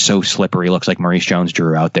that's just so slippery. Looks like Maurice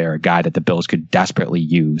Jones-Drew out there, a guy that the Bills could desperately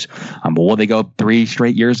use. But will they go 3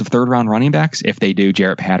 straight years of third-round running backs? If they do,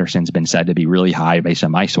 Jarrett Patterson's been said to be really high, based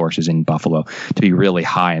on my sources in Buffalo, to be really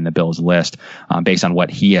high in the Bills list, based on what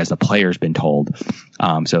he as the player's been told.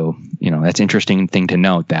 So that's an interesting thing to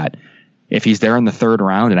note, that if he's there in the third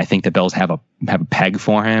round, and I think the Bills have a peg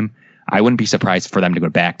for him, I wouldn't be surprised for them to go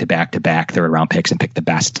back to back third-round picks and pick the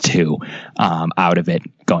best 2 out of it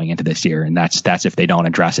going into this year. And that's if they don't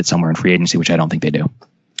address it somewhere in free agency, which I don't think they do.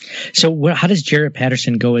 So how does Jarrett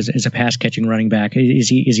Patterson go as a pass catching running back? Is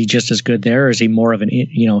he just as good there, or is he more of an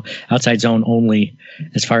outside zone only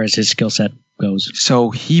as far as his skill set goes? So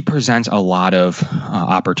he presents a lot of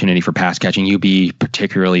opportunity for pass catching. UB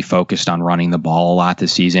particularly focused on running the ball a lot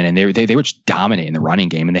this season, and they were just dominating the running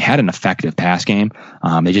game, and they had an effective pass game.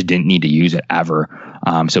 They just didn't need to use it ever.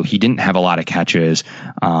 So he didn't have a lot of catches.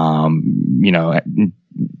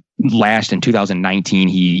 Last in 2019,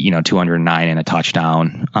 he 209 and a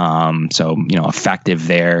touchdown. So effective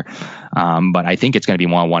there. But I think it's going to be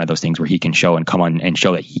one of those things where he can show and come on and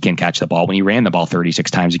show that he can catch the ball. When he ran the ball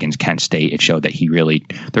 36 times against Kent State, it showed that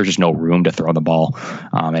there's just no room to throw the ball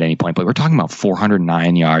at any point. But we're talking about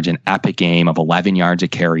 409 yards, an epic game of 11 yards a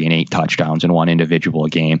carry and 8 touchdowns in one individual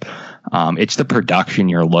game. It's the production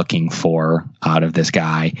you're looking for out of this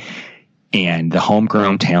guy. And the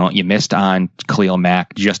homegrown talent, you missed on Khalil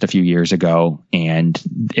Mack just a few years ago, and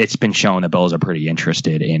it's been shown the Bills are pretty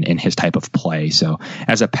interested in his type of play. So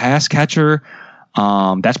as a pass catcher,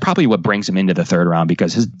 that's probably what brings him into the third round,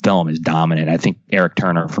 because his film is dominant. I think Eric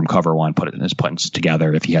Turner from Cover One is putting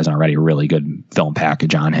together, if he hasn't already, a really good film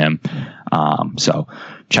package on him. So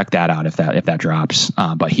check that out if that drops.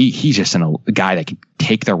 But he's just a guy that can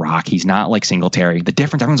take the rock. He's not like Singletary. The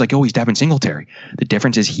difference, everyone's like, oh, he's Devin Singletary. The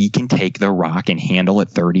difference is he can take the rock and handle it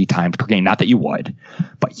 30 times per game. Not that you would,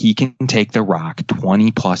 but he can take the rock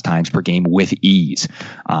 20 plus times per game with ease.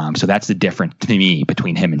 So that's the difference to me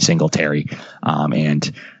between him and Singletary.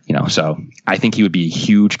 So I think he would be a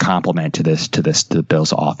huge compliment to the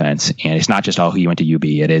Bills offense. And it's not just, he went to UB.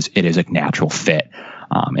 It is a natural fit.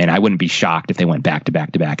 And I wouldn't be shocked if they went back to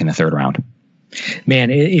back in the third round.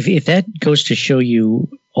 Man, if that goes to show you,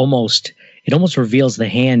 it almost reveals the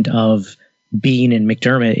hand of Bean and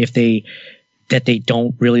McDermott that they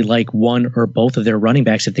don't really like one or both of their running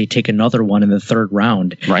backs if they take another one in the third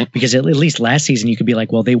round. Right. Because at least last season you could be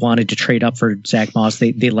like, well, they wanted to trade up for Zach Moss.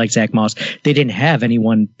 They like Zach Moss. They didn't have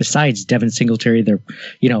anyone besides Devin Singletary.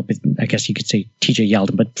 I guess you could say TJ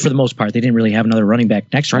Yeldon, but for the most part, they didn't really have another running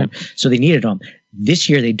back next to him. So they needed him. this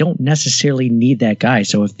year they don't necessarily need that guy.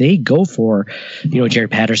 So if they go for,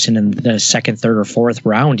 Jared Patterson in the second, third, or fourth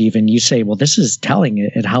round, even, you say, well, this is telling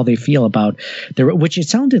at how they feel about which it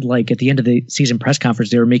sounded like at the end of the season press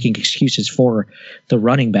conference, they were making excuses for the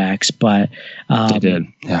running backs, but they did.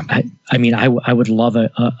 Yeah. I would love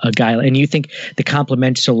a guy. And you think the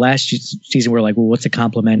compliment, so last season we're like, well, what's the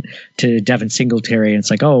compliment to Devin Singletary? And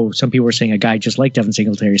it's like, oh, some people were saying a guy just like Devin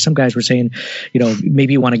Singletary. Some guys were saying,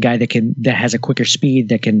 maybe you want a guy that has a quicker speed,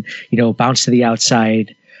 that can, bounce to the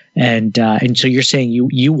outside. And so you're saying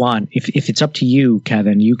you want, if it's up to you,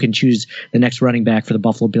 Kevin, you can choose the next running back for the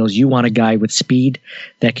Buffalo Bills. You want a guy with speed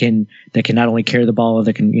that can not only carry the ball,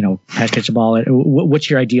 that can, pass catch the ball. What's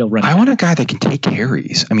your ideal running back? I want a guy that can take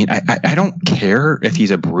carries. I mean, I don't care if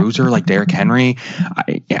he's a bruiser like Derrick Henry.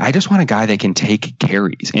 I just want a guy that can take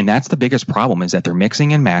carries. And that's the biggest problem, is that they're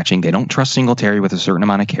mixing and matching. They don't trust Singletary with a certain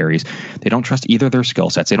amount of carries. They don't trust either of their skill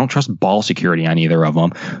sets. They don't trust ball security on either of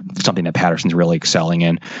them, something that Patterson's really excelling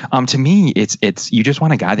in. To me, it's you just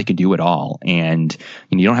want a guy that can do it all, and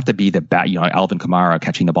you don't have to be the Alvin Kamara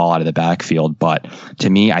catching the ball out of the backfield. But to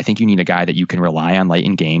me, I think you need a guy that you can rely on late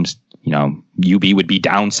in games. UB would be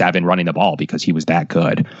down 7 running the ball because he was that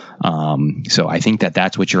good. So I think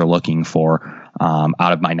that's what you're looking for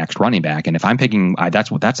out of my next running back. And if I'm picking, that's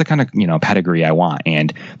the kind of pedigree I want.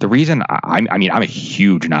 And the reason I'm a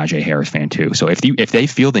huge Najee Harris fan too. So if they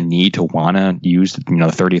feel the need to want to use the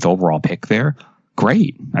 30th overall pick there,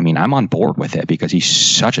 great. I mean, I'm on board with it because he's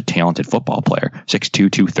such a talented football player.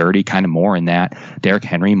 6'2", 230, kind of more in that Derrick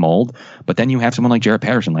Henry mold. But then you have someone like Jared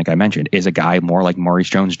Patterson, like I mentioned, is a guy more like Maurice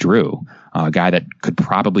Jones-Drew, a guy that could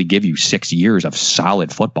probably give you 6 years of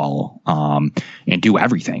solid football and do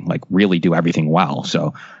everything, like really do everything well.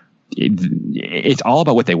 So it's all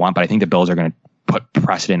about what they want, but I think the Bills are going to put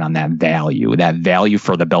precedent on that value. That value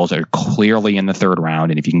for the Bills are clearly in the third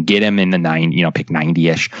round, and if you can get him in the pick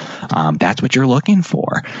 90-ish, that's what you're looking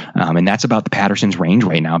for. And that's about the Patterson's range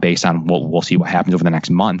right now, based on what we'll see what happens over the next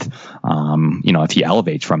month. If he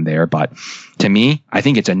elevates from there, but to me, I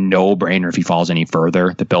think it's a no-brainer if he falls any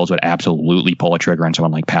further. The Bills would absolutely pull a trigger on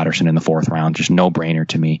someone like Patterson in the fourth round. Just no-brainer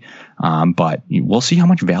to me. But we'll see how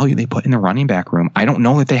much value they put in the running back room. I don't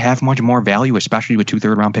know that they have much more value, especially with 2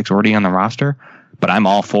 third-round picks already on the roster. But I'm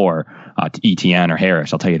all for ETN or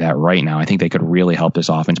Harris. I'll tell you that right now. I think they could really help this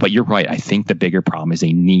offense. But you're right. I think the bigger problem is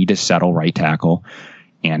they need to settle right tackle.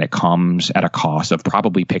 And it comes at a cost of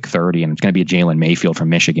probably pick 30. And it's going to be a Jalen Mayfield from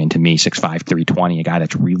Michigan, to me, 6'5", 320, a guy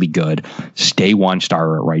that's really good. Stay one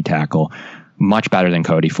starter at right tackle. Much better than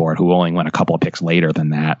Cody Ford, who only went a couple of picks later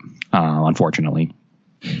than that, unfortunately.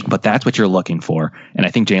 But that's what you're looking for. And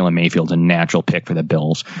I think Jalen Mayfield's a natural pick for the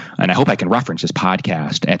Bills. And I hope I can reference this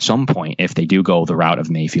podcast at some point if they do go the route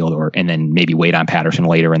of Mayfield, and then maybe wait on Patterson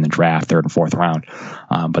later in the draft, 3rd and 4th round.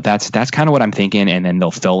 But that's kind of what I'm thinking. And then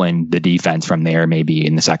they'll fill in the defense from there, maybe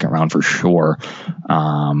in the 2nd round for sure.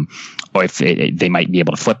 Or if they might be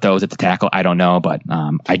able to flip those at the tackle, I don't know. But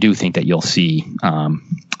I do think that you'll see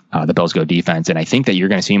the Bills go defense, and I think that you're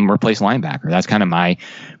going to see him replace linebacker. That's kind of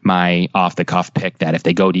my off the cuff pick, that if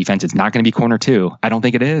they go defense, it's not going to be corner 2. I don't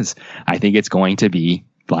think it is. I think it's going to be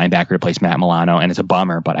linebacker replace Matt Milano, and it's a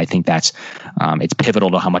bummer, but I think that's it's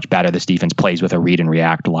pivotal to how much better this defense plays with a read and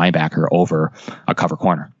react linebacker over a cover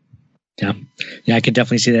corner. Yeah, I could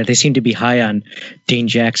definitely see that. They seem to be high on Dane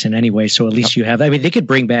Jackson anyway, so at least you have. I mean, they could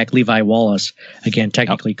bring back Levi Wallace again,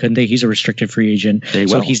 technically, couldn't they? He's a restricted free agent,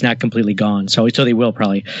 so he's not completely gone. So they will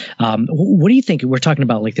probably. What do you think? We're talking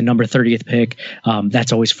about like the number 30th pick.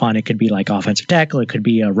 That's always fun. It could be like offensive tackle. It could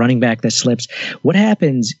be a running back that slips. What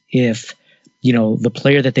happens if the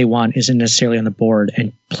player that they want isn't necessarily on the board,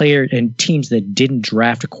 and teams that didn't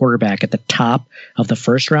draft a quarterback at the top of the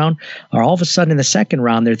 1st round are all of a sudden in the 2nd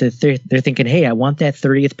round, they're thinking, hey, I want that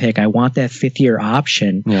 30th pick. I want that 5th-year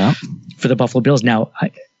option for the Buffalo Bills. Now,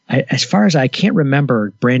 as far as I can't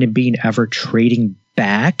remember Brandon Beane ever trading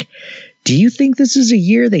back. Do you think this is a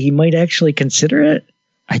year that he might actually consider it?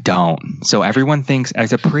 I don't. So everyone thinks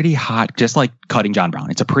it's a pretty hot, just like cutting John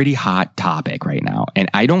Brown, it's a pretty hot topic right now. And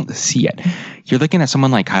I don't see it. You're looking at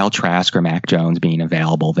someone like Kyle Trask or Mac Jones being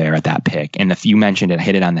available there at that pick. And if you mentioned it,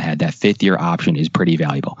 hit it on the head, that 5th-year option is pretty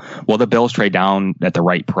valuable. Will the Bills trade down at the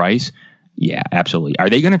right price? Yeah, absolutely. Are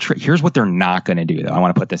they going to here's what they're not going to do, though. I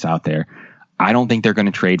want to put this out there. I don't think they're going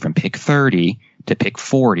to trade from pick 30 to pick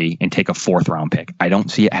 40 and take a 4th round pick. I don't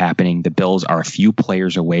see it happening. The Bills are a few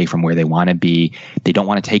players away from where they want to be. They don't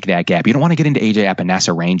want to take that gap. You don't want to get into AJ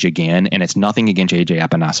Epinesa range again, and it's nothing against AJ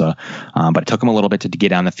Epinesa, but it took him a little bit to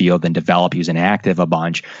get on the field and develop. He was inactive a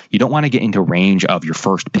bunch. You don't want to get into range of your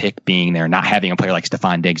first pick being there, not having a player like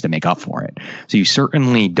Stephon Diggs to make up for it. So you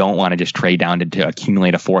certainly don't want to just trade down to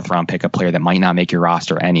accumulate a 4th round pick, a player that might not make your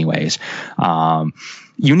roster anyways.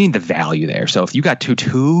 You need the value there. So if you got 2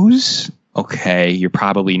 2s, okay, you're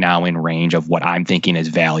probably now in range of what I'm thinking is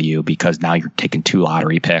value, because now you're taking 2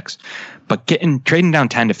 lottery picks. But trading down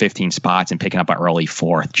 10 to 15 spots and picking up an early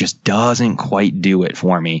 4th just doesn't quite do it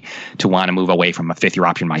for me to want to move away from a 5th-year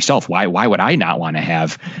option myself. Why would I not want to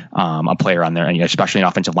have a player on there, and especially an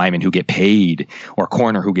offensive lineman who get paid, or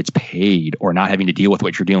corner who gets paid, or not having to deal with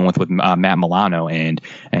what you're dealing with Matt Milano and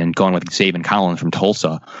going with Zaven Collins from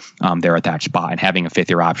Tulsa there at that spot, and having a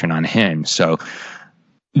 5th-year option on him. So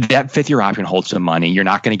that 5th-year option holds some money. You're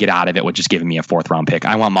not going to get out of it with just giving me a 4th round pick.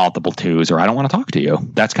 I want multiple 2s, or I don't want to talk to you.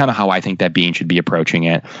 That's kind of how I think that Beane should be approaching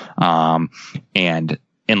it. And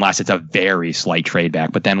unless it's a very slight trade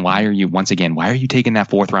back, but then why are you taking that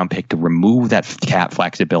 4th round pick to remove that cap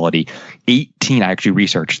flexibility? 18, I actually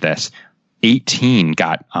researched this. 18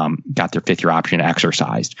 got their 5th-year option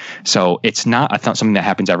exercised. So it's not something that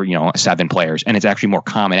happens every 7 players, and it's actually more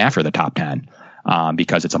common after the top 10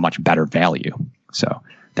 because it's a much better value. So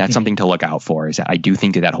that's something to look out for. Is that I do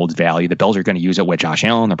think that holds value. The Bills are going to use it with Josh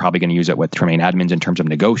Allen. They're probably going to use it with Tremaine Edmonds in terms of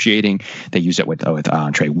negotiating. They use it with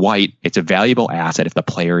Trey White. It's a valuable asset if the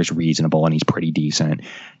player is reasonable and he's pretty decent,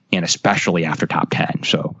 and especially after top 10.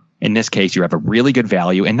 So in this case, you have a really good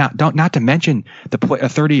value, and not to mention the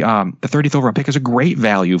 30th overall pick is a great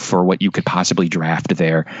value for what you could possibly draft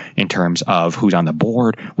there in terms of who's on the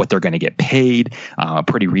board, what they're going to get paid, a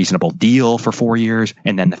pretty reasonable deal for 4 years,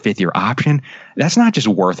 and then the 5th-year option. That's not just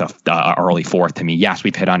worth a early 4th to me. Yes,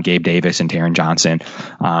 we've hit on Gabe Davis and Taron Johnson,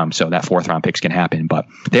 so that 4th round picks can happen. But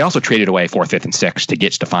they also traded away 4th, 5th, and 6th to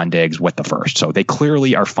get Stephon Diggs with the 1st. So they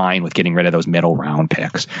clearly are fine with getting rid of those middle round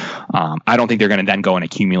picks. I don't think they're going to then go and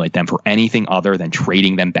accumulate them for anything other than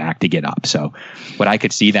trading them back to get up. So what I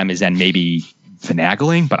could see them is then maybe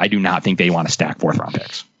finagling, but I do not think they want to stack 4th round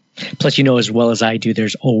picks. Plus, as well as I do,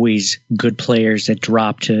 there's always good players that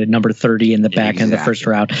drop to number 30 in the back end of the 1st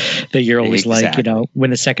round that you're always like, when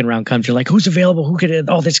the 2nd round comes, you're like, who's available? Who could,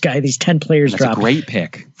 this guy, these 10 players drop. That's a great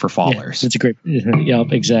pick for fallers. Yeah, it's a great,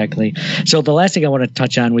 exactly. So the last thing I want to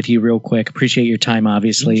touch on with you real quick, appreciate your time,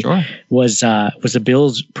 obviously, sure, was the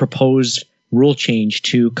Bills' proposed rule change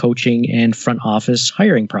to coaching and front office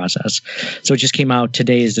hiring process. So it just came out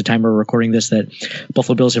today is the time we're recording this, that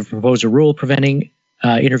Buffalo Bills have proposed a rule preventing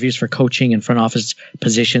interviews for coaching and front office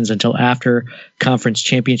positions until after conference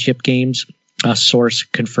championship games. A source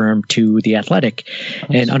confirmed to The Athletic.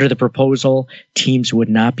 And under the proposal, teams would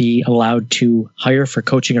not be allowed to hire for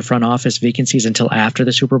coaching or front office vacancies until after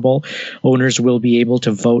the Super Bowl. Owners will be able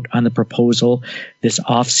to vote on the proposal this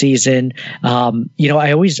offseason.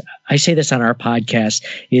 I say this on our podcast,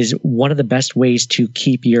 is one of the best ways to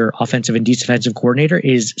keep your offensive and defensive coordinator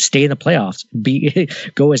is stay in the playoffs.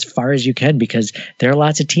 Go as far as you can, because there are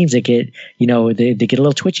lots of teams that get, they get a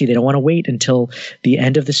little twitchy. They don't want to wait until the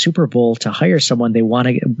end of the Super Bowl to hire someone. They want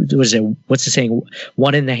to, what's the saying?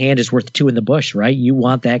 One in the hand is worth 2 in the bush, right? You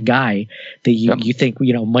want that guy that you think,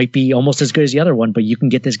 might be almost as good as the other one, but you can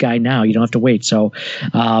get this guy now. You don't have to wait. So,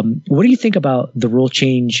 what do you think about the rule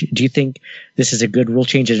change? Do you think this is a good rule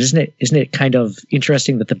change? Isn't it kind of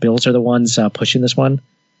interesting that the Bills are the ones pushing this one?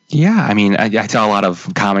 Yeah, I mean, I saw a lot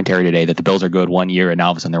of commentary today that the Bills are good 1 year and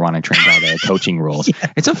all of a sudden they're wanting to change all the coaching rules.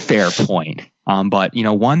 Yeah. It's a fair point, but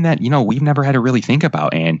one that we've never had to really think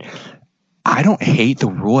about. And I don't hate the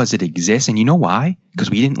rule as it exists, and you know why? Because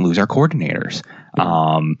we didn't lose our coordinators.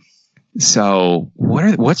 So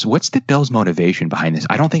what's the Bills' motivation behind this?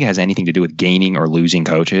 I don't think it has anything to do with gaining or losing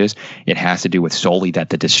coaches. It has to do with solely that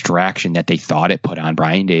the distraction that they thought it put on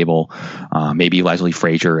Brian Dable, maybe Leslie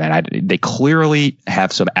Frazier, and they clearly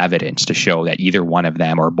have some evidence to show that either one of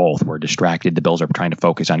them or both were distracted. The Bills are trying to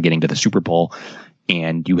focus on getting to the Super Bowl,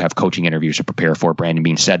 and you have coaching interviews to prepare for. Brandon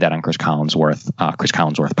Beane said that on Chris Collinsworth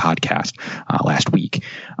podcast last week.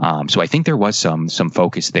 So I think there was some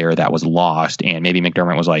focus there that was lost, and maybe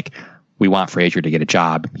McDermott was like, we want Frazier to get a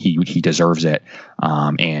job. He deserves it.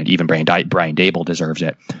 And even Brian Dable deserves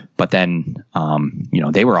it. But then,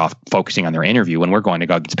 they were off focusing on their interview, and we're going to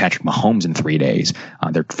go against Patrick Mahomes in 3 days.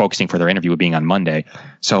 They're focusing for their interview being on Monday.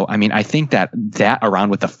 So, I mean, I think that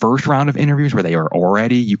around with the first round of interviews where they are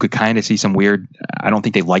already, you could kind of see some weird, I don't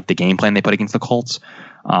think they liked the game plan they put against the Colts.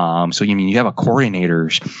 So, you have a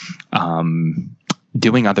coordinators,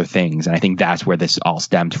 doing other things. And I think that's where this all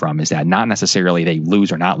stems from, is that not necessarily they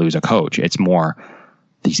lose or not lose a coach. It's more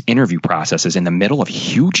these interview processes in the middle of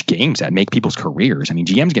huge games that make people's careers. I mean,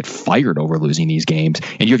 GMs get fired over losing these games,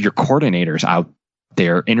 and you have your coordinators out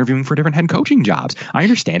there interviewing for different head coaching jobs. I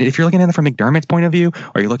understand it. If you're looking at it from McDermott's point of view,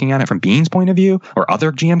 or you're looking at it from Bean's point of view, or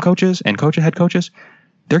other GM coaches and head coaches,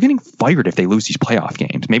 they're getting fired if they lose these playoff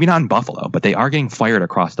games. Maybe not in Buffalo, but they are getting fired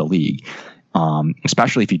across the league.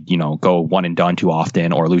 Especially if you go one and done too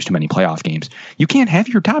often or lose too many playoff games. You can't have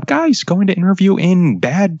your top guys going to interview in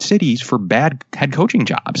bad cities for bad head coaching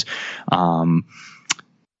jobs.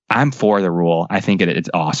 I'm for the rule. I think it's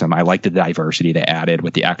awesome. I like the diversity they added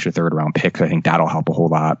with the extra third round picks. I think that'll help a whole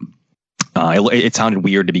lot. It sounded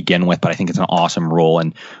weird to begin with, but I think it's an awesome rule,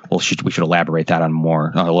 and we should elaborate that on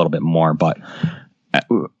a little bit more. But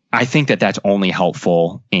I think that's only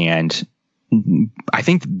helpful, and I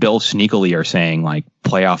think Bills sneakily are saying like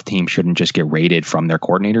playoff teams shouldn't just get rated from their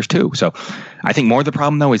coordinators too. So I think more of the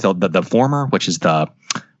problem though is the former, which is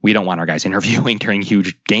we don't want our guys interviewing during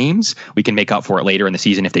huge games. We can make up for it later in the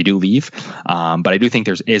season if they do leave. But I do think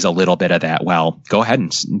is a little bit of that. Well, go ahead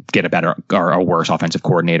and get a better or a worse offensive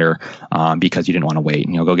coordinator because you didn't want to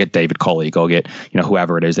wait. Go get David Culley, go get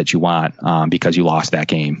whoever it is that you want because you lost that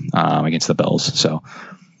game against the Bills. So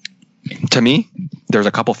to me, there's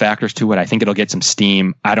a couple factors to it. I think it'll get some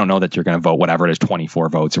steam. I don't know that you're going to vote whatever it is, 24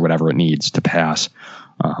 votes or whatever it needs to pass.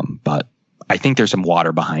 But I think there's some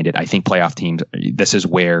water behind it. I think playoff teams, this is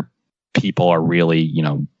where people are really,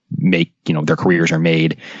 make, their careers are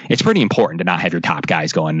made. It's pretty important to not have your top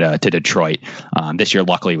guys going to Detroit. This year,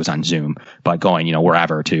 luckily, it was on Zoom, but going,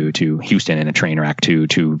 wherever to Houston in a train wreck to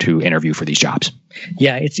interview for these jobs.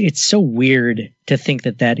 Yeah, it's so weird to think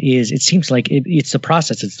that is. It seems like it's the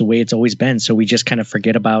process. It's the way it's always been. So we just kind of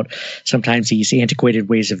forget about sometimes these antiquated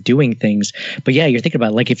ways of doing things. But yeah, you're thinking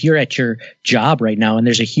about like if you're at your job right now and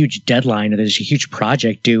there's a huge deadline or there's a huge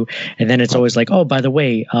project due, and then it's always like, oh, by the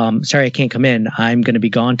way, sorry, I can't come in. I'm going to be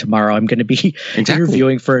gone tomorrow. I'm going to be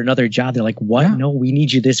interviewing for another job. They're like, what? Yeah. No, we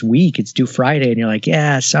need you this week. It's due Friday. And you're like,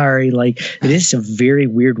 yeah, sorry. Like it is a very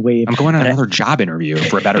weird way. I'm going on another job interview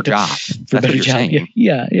for a better job. For a better job.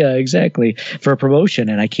 Yeah, exactly. For a promotion,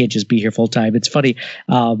 and I can't just be here full time. It's funny.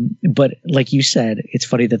 But like you said, it's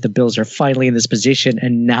funny that the Bills are finally in this position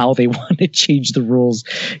and now they want to change the rules,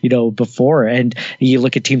 before. And you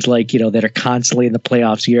look at teams like, that are constantly in the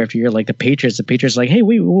playoffs year after year, like the Patriots. The Patriots are like, hey,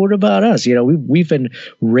 what about us? We've been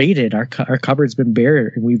rated. Our cupboard's been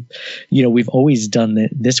bare. And we've always done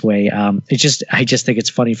it this way. I just think it's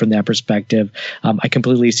funny from that perspective. I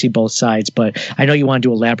completely see both sides, but I know you wanted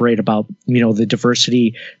to elaborate about, the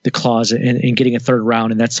diversity, the clause and getting a third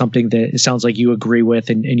round. And that's something that it sounds like you agree with.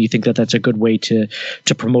 And you think that that's a good way to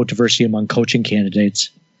promote diversity among coaching candidates.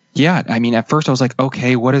 Yeah. I mean, at first I was like,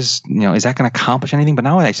 okay, what is that going to accomplish anything? But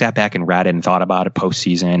now I sat back and read it and thought about it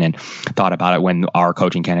postseason and thought about it when our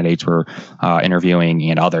coaching candidates were interviewing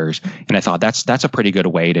and others. And I thought that's a pretty good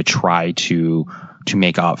way to try to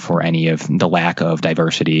make up for any of the lack of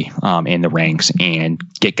diversity in the ranks and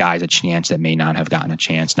get guys a chance that may not have gotten a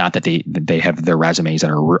chance. Not that they have their resumes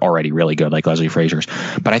that are already really good, like Leslie Frazier's,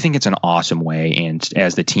 but I think it's an awesome way, and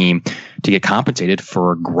as the team, to get compensated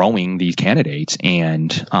for growing these candidates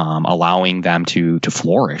and allowing them to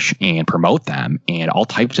flourish and promote them and all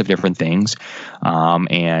types of different things.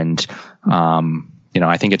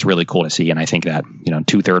 I think it's really cool to see. And I think that,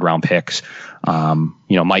 2 third-round picks,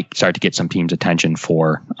 might start to get some teams' attention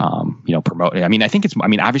for,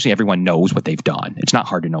 promoting. Obviously everyone knows what they've done. It's not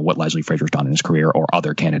hard to know what Leslie Frazier's done in his career or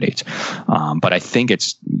other candidates. But I think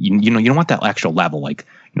it's, you don't want that extra level. Like,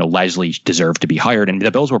 Leslie deserved to be hired, and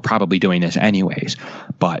the Bills were probably doing this anyways,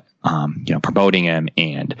 but, promoting him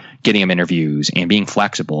and getting him interviews and being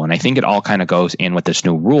flexible. And I think it all kind of goes in with this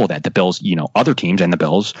new rule that the Bills, other teams and the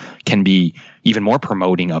Bills can be even more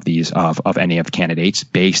promoting of these, of any of candidates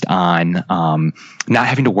based on, not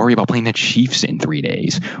having to worry about playing the Chiefs in 3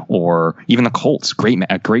 days or even the Colts,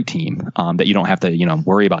 a great team, that you don't have to,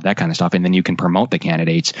 worry about that kind of stuff. And then you can promote the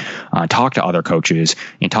candidates, talk to other coaches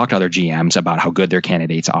and talk to other GMs about how good their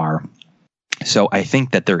candidates are. So I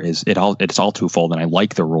think that it's all twofold, and I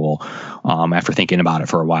like the rule after thinking about it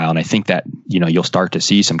for a while. And I think that, you'll start to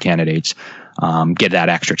see some candidates get that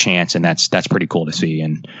extra chance, and that's pretty cool to see.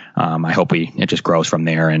 And I hope it just grows from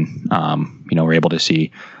there, and we're able to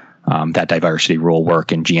see that diversity rule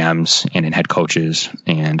work in GMs and in head coaches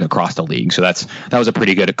and across the league. So that was a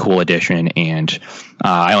pretty good, cool addition, and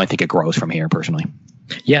I only think it grows from here personally.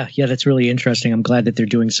 Yeah, that's really interesting. I'm glad that they're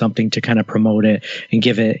doing something to kind of promote it and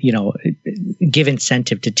give it, give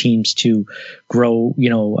incentive to teams to grow,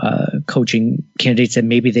 coaching candidates that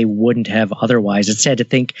maybe they wouldn't have otherwise. It's sad to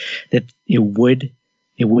think that it would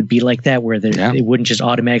it would be like that, where it wouldn't just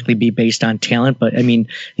automatically be based on talent. But I mean,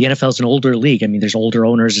 the NFL is an older league. I mean, there's older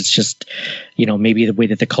owners. It's just, maybe the way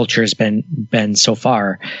that the culture has been so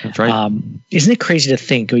far. That's right. Isn't it crazy to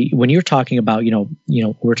think when you're talking about,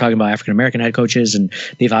 we're talking about African-American head coaches, and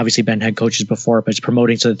they've obviously been head coaches before, but it's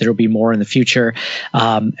promoting so that there'll be more in the future.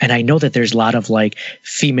 And I know that there's a lot of like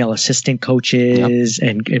female assistant coaches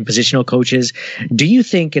and positional coaches. Do you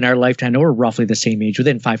think in our lifetime, I know we're roughly the same age,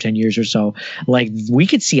 within 5-10 years or so, like we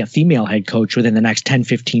could see a female head coach within the next 10,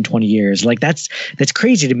 15, 20 years. Like that's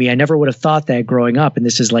crazy to me. I never would have thought that growing up. And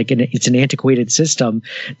this is like it's an antiquated system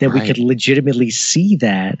that we could legitimately see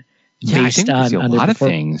that. Yeah, I think we see a lot of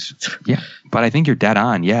things. Yeah, but I think you're dead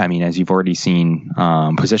on. Yeah, I mean, as you've already seen,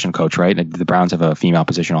 position coach, right? The Browns have a female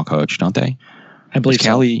positional coach, don't they? I believe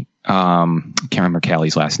Kelly. Can't remember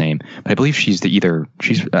Callie's last name, but I believe she's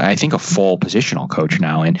I think a full positional coach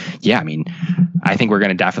now. And yeah, I mean, I think we're going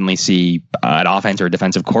to definitely see an offense or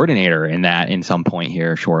defensive coordinator in some point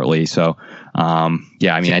here shortly. So,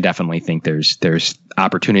 yeah, I mean, I definitely think there's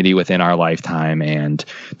opportunity within our lifetime, and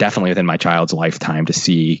definitely within my child's lifetime, to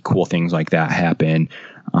see cool things like that happen.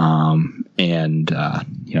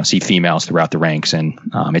 See females throughout the ranks, and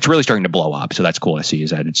it's really starting to blow up. So that's cool to see, is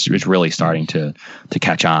that it's really starting to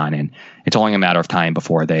catch on, and it's only a matter of time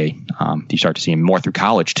before you start to see them more through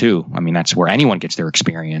college too. I mean, that's where anyone gets their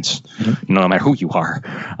experience, no matter who you are,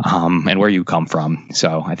 and where you come from.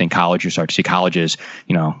 So I think college, you start to see colleges,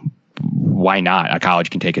 why not? A college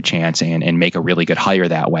can take a chance and make a really good hire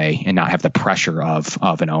that way, and not have the pressure of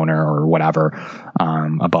an owner or whatever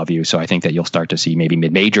above you. So I think that you'll start to see maybe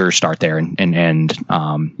mid-majors start there and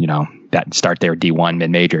that start their D1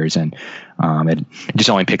 mid-majors, and it just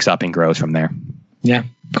only picks up and grows from there. Yeah.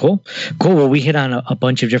 Cool. Well, we hit on a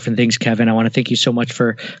bunch of different things, Kevin. I want to thank you so much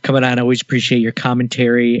for coming on. I always appreciate your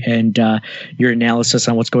commentary and your analysis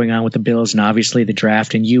on what's going on with the Bills, and obviously the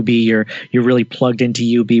draft and UB. You're really plugged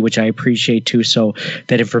into UB, which I appreciate too. So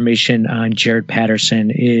that information on Jared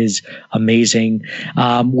Patterson is amazing.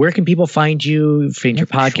 Where can people find you, find your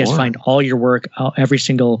podcast, find all your work, every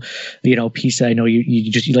single piece? I know you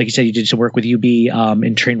just, like you said, you did some work with UB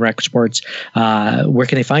in Trainwreck Sports. Where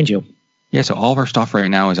can they find you? Yeah, so all of our stuff right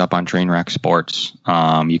now is up on Trainwreck Sports.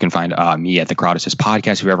 You can find me at the Crowd Assist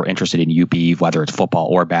Podcast. If you're ever interested in UB, whether it's football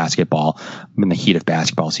or basketball, I'm in the heat of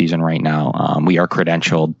basketball season right now. We are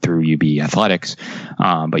credentialed through UB Athletics,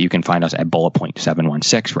 but you can find us at Bullet Point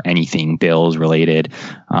 716 for anything Bills related.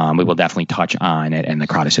 We will definitely touch on it in the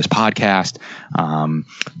Crowd Assist Podcast.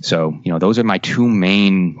 So those are my two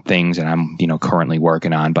main things that I'm currently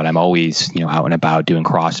working on. But I'm always out and about doing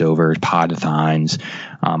crossovers, podathons,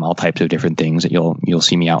 all types of different things that you'll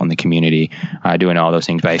see me out in the community doing all those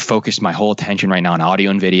things. But I focused my whole attention right now on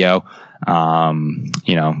audio and video.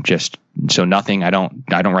 Just so nothing. I don't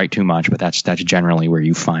write too much, but that's generally where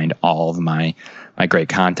you find all of my great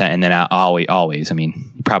content. And then I always, I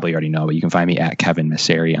mean, you probably already know, but you can find me at Kevin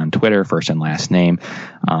Massare on Twitter, first and last name,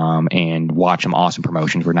 and watch some awesome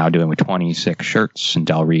promotions we're now doing with 26 shirts and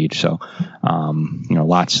Del Reed. So,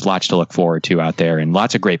 lots to look forward to out there, and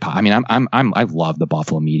lots of great. I love the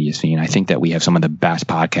Buffalo media scene. I think that we have some of the best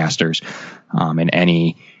podcasters in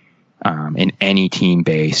any team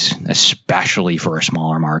base, especially for a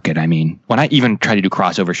smaller market. I mean, when I even try to do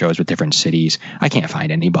crossover shows with different cities, I can't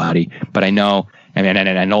find anybody, but I know, and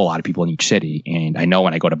I know a lot of people in each city, and I know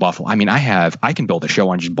when I go to Buffalo, I mean, I can build a show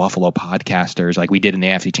on just Buffalo podcasters like we did in the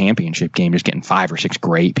AFC Championship game, just getting 5 or 6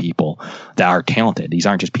 great people that are talented. These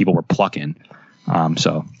aren't just people we're plucking.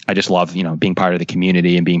 So I just love, being part of the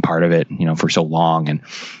community and being part of it, for so long, and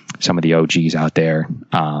some of the OGs out there,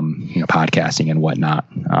 podcasting and whatnot.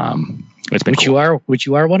 It's been cool. Which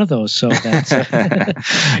you are one of those. So that's,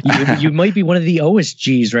 you might be one of the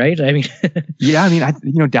OSGs, right? I mean, yeah, I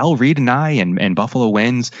mean, Del Reed and I and Buffalo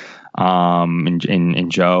Wins,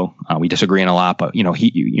 and Joe, we disagree on a lot, but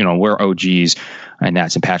we're OGs, and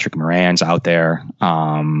that's and Patrick Moran's out there.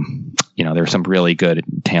 There's some really good,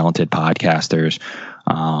 talented podcasters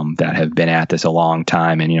that have been at this a long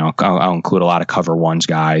time, and I'll include a lot of Cover Ones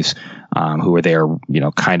guys who were there,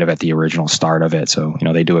 kind of at the original start of it. So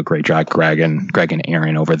they do a great job. Greg and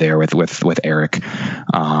Aaron over there with Eric.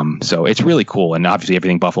 So it's really cool, and obviously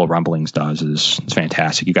everything Buffalo Rumblings does is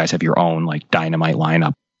fantastic. You guys have your own dynamite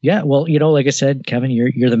lineup. Yeah, well, like I said, Kevin,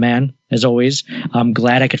 you're the man, as always. I'm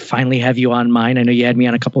glad I could finally have you on mine. I know you had me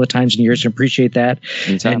on a couple of times in yours, and appreciate that.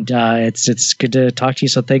 Anytime. And it's good to talk to you.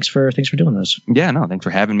 So thanks for doing this. Yeah, no, thanks for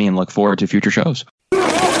having me, and look forward to future shows.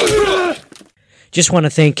 Just want to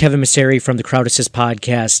thank Kevin Massare from the Crowd Assist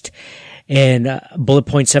Podcast and Bullet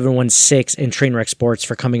Point 716 and Trainwreck Sports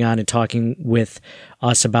for coming on and talking with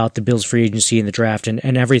us about the Bills free agency and the draft and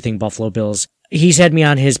everything Buffalo Bills. He's had me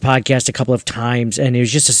on his podcast a couple of times, and it was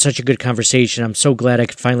just such a good conversation. I'm so glad I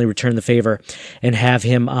could finally return the favor and have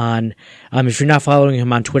him on. If you're not following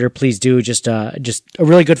him on Twitter, please do. Just a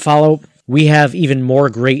really good follow. We have even more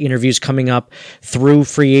great interviews coming up through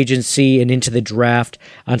free agency and into the draft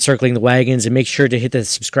on Circling the Wagons. And make sure to hit the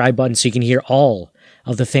subscribe button so you can hear all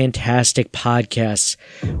of the fantastic podcasts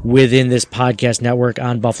within this podcast network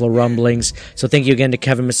on Buffalo Rumblings. So thank you again to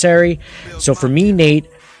Kevin Massare. So for me, Nate,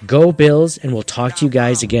 go Bills, and we'll talk to you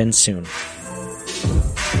guys again soon.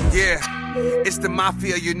 Yeah. It's the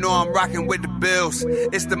Mafia, you know I'm rocking with the Bills.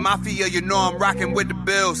 It's the Mafia, you know I'm rocking with the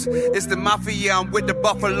Bills. It's the Mafia, I'm with the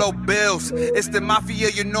Buffalo Bills. It's the Mafia,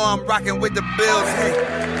 you know I'm rocking with the Bills. Hey,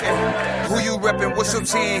 who you reppin', what's your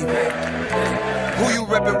team? Who you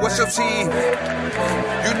reppin', what's your team?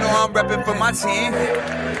 You know I'm reppin' for my team.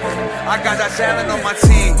 I got that talent on my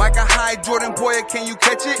team. Micah Hyde, Jordan Poyer, can you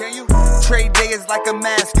catch it? Trade day is like a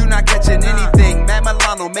mask, you not catching anything. Matt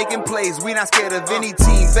Milano making plays, we not scared of any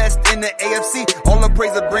team. Best in the AFC, all the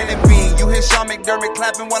praise of Brandon Bean. You hear Sean McDermott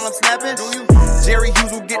clapping while I'm snapping? Do you? Jerry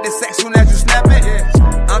Hughes will get the sack soon as you snap it.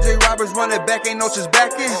 Andre Roberts running back, ain't no just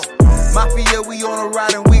backing. Mafia, we on a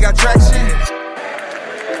ride and we got traction.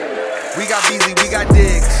 We got Beasley, we got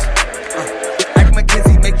Diggs.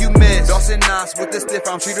 McKenzie make you miss. Dawson Knox with the stiff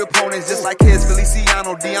arm, treat opponents just like his.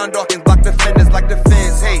 Feliciano, Deion Dawkins block defenders like the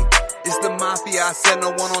fence. Hey, it's the Mafia. I said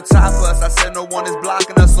no one on top of us. I said no one is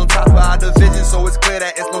blocking us on top of our division, so it's clear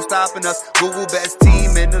that it's no stopping us. Google best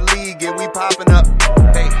team in the league and we popping up.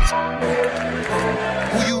 Hey,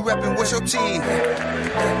 who you reppin'? What's your team?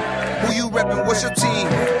 Who you reppin'? What's your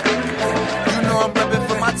team? You know I'm reppin'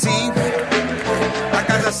 for my team. I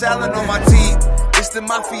got the salad on my team. It's the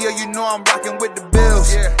Mafia, you know I'm rockin' with the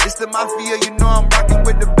Bills. It's the Mafia, you know I'm rockin'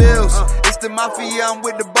 with the Bills. It's the Mafia, I'm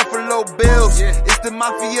with the Buffalo Bills. It's the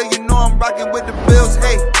Mafia, you know I'm rockin' with the Bills.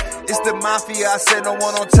 Hey, it's the Mafia, I said no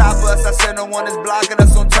one on top of us. I said no one is blocking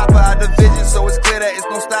us on top of our division, so it's clear that it's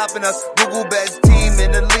no stopping us. Google best team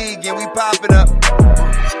in the league and we poppin' up.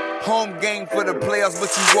 Home game for the playoffs,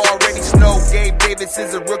 but you already know. Gabe Davis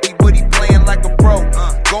is a rookie, but he playing like a pro.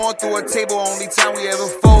 Going through a table, only time we ever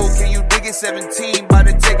fold. Can you dig it? 17, about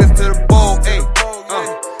to take us to the bowl. Hey,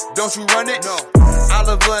 don't you run it? No.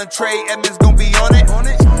 Oliver and Trey Edmonds gon' be on it.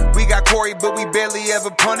 We got Corey, but we barely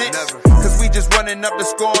ever punt it. Cause we just running up the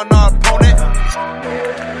score on our opponent.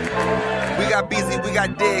 We got Beasley, we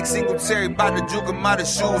got Diggs. Singletary bout to juke him out of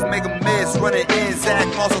shoes, make him miss. Running in, Zach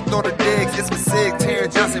also throw the digs. It's for Sig,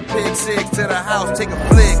 Terrence Johnson, pick six to the house, take a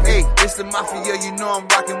flick. Hey, it's the Mafia, you know I'm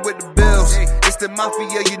rocking with the Bills. It's the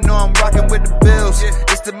Mafia, you know I'm rocking with the Bills.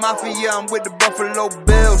 It's the Mafia, I'm with the Buffalo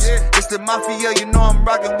Bills. It's the Mafia, you know I'm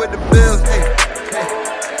rocking with the Bills. Hey,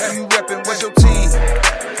 who you reppin'? What's your team?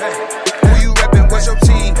 Who you reppin'? What's your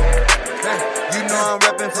team? You know I'm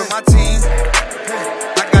reppin' for my team.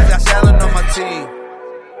 I got Josh Allen on my team.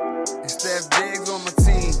 And Steph Diggs on my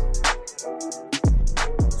team.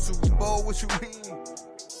 Super Bowl, what you mean?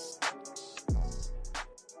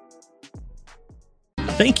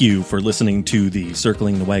 Thank you for listening to the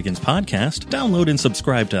Circling the Wagons podcast. Download and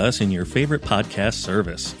subscribe to us in your favorite podcast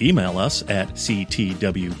service. Email us at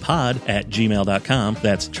ctwpod@gmail.com.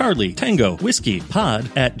 That's Charlie Tango Whiskey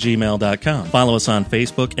Pod@gmail.com. Follow us on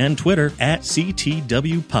Facebook and Twitter at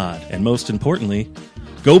CTWpod. And most importantly,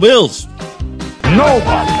 go Bills!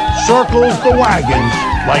 Nobody circles the wagons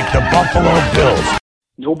like the Buffalo Bills.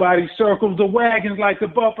 Nobody circles the wagons like the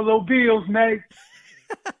Buffalo Bills, Nate.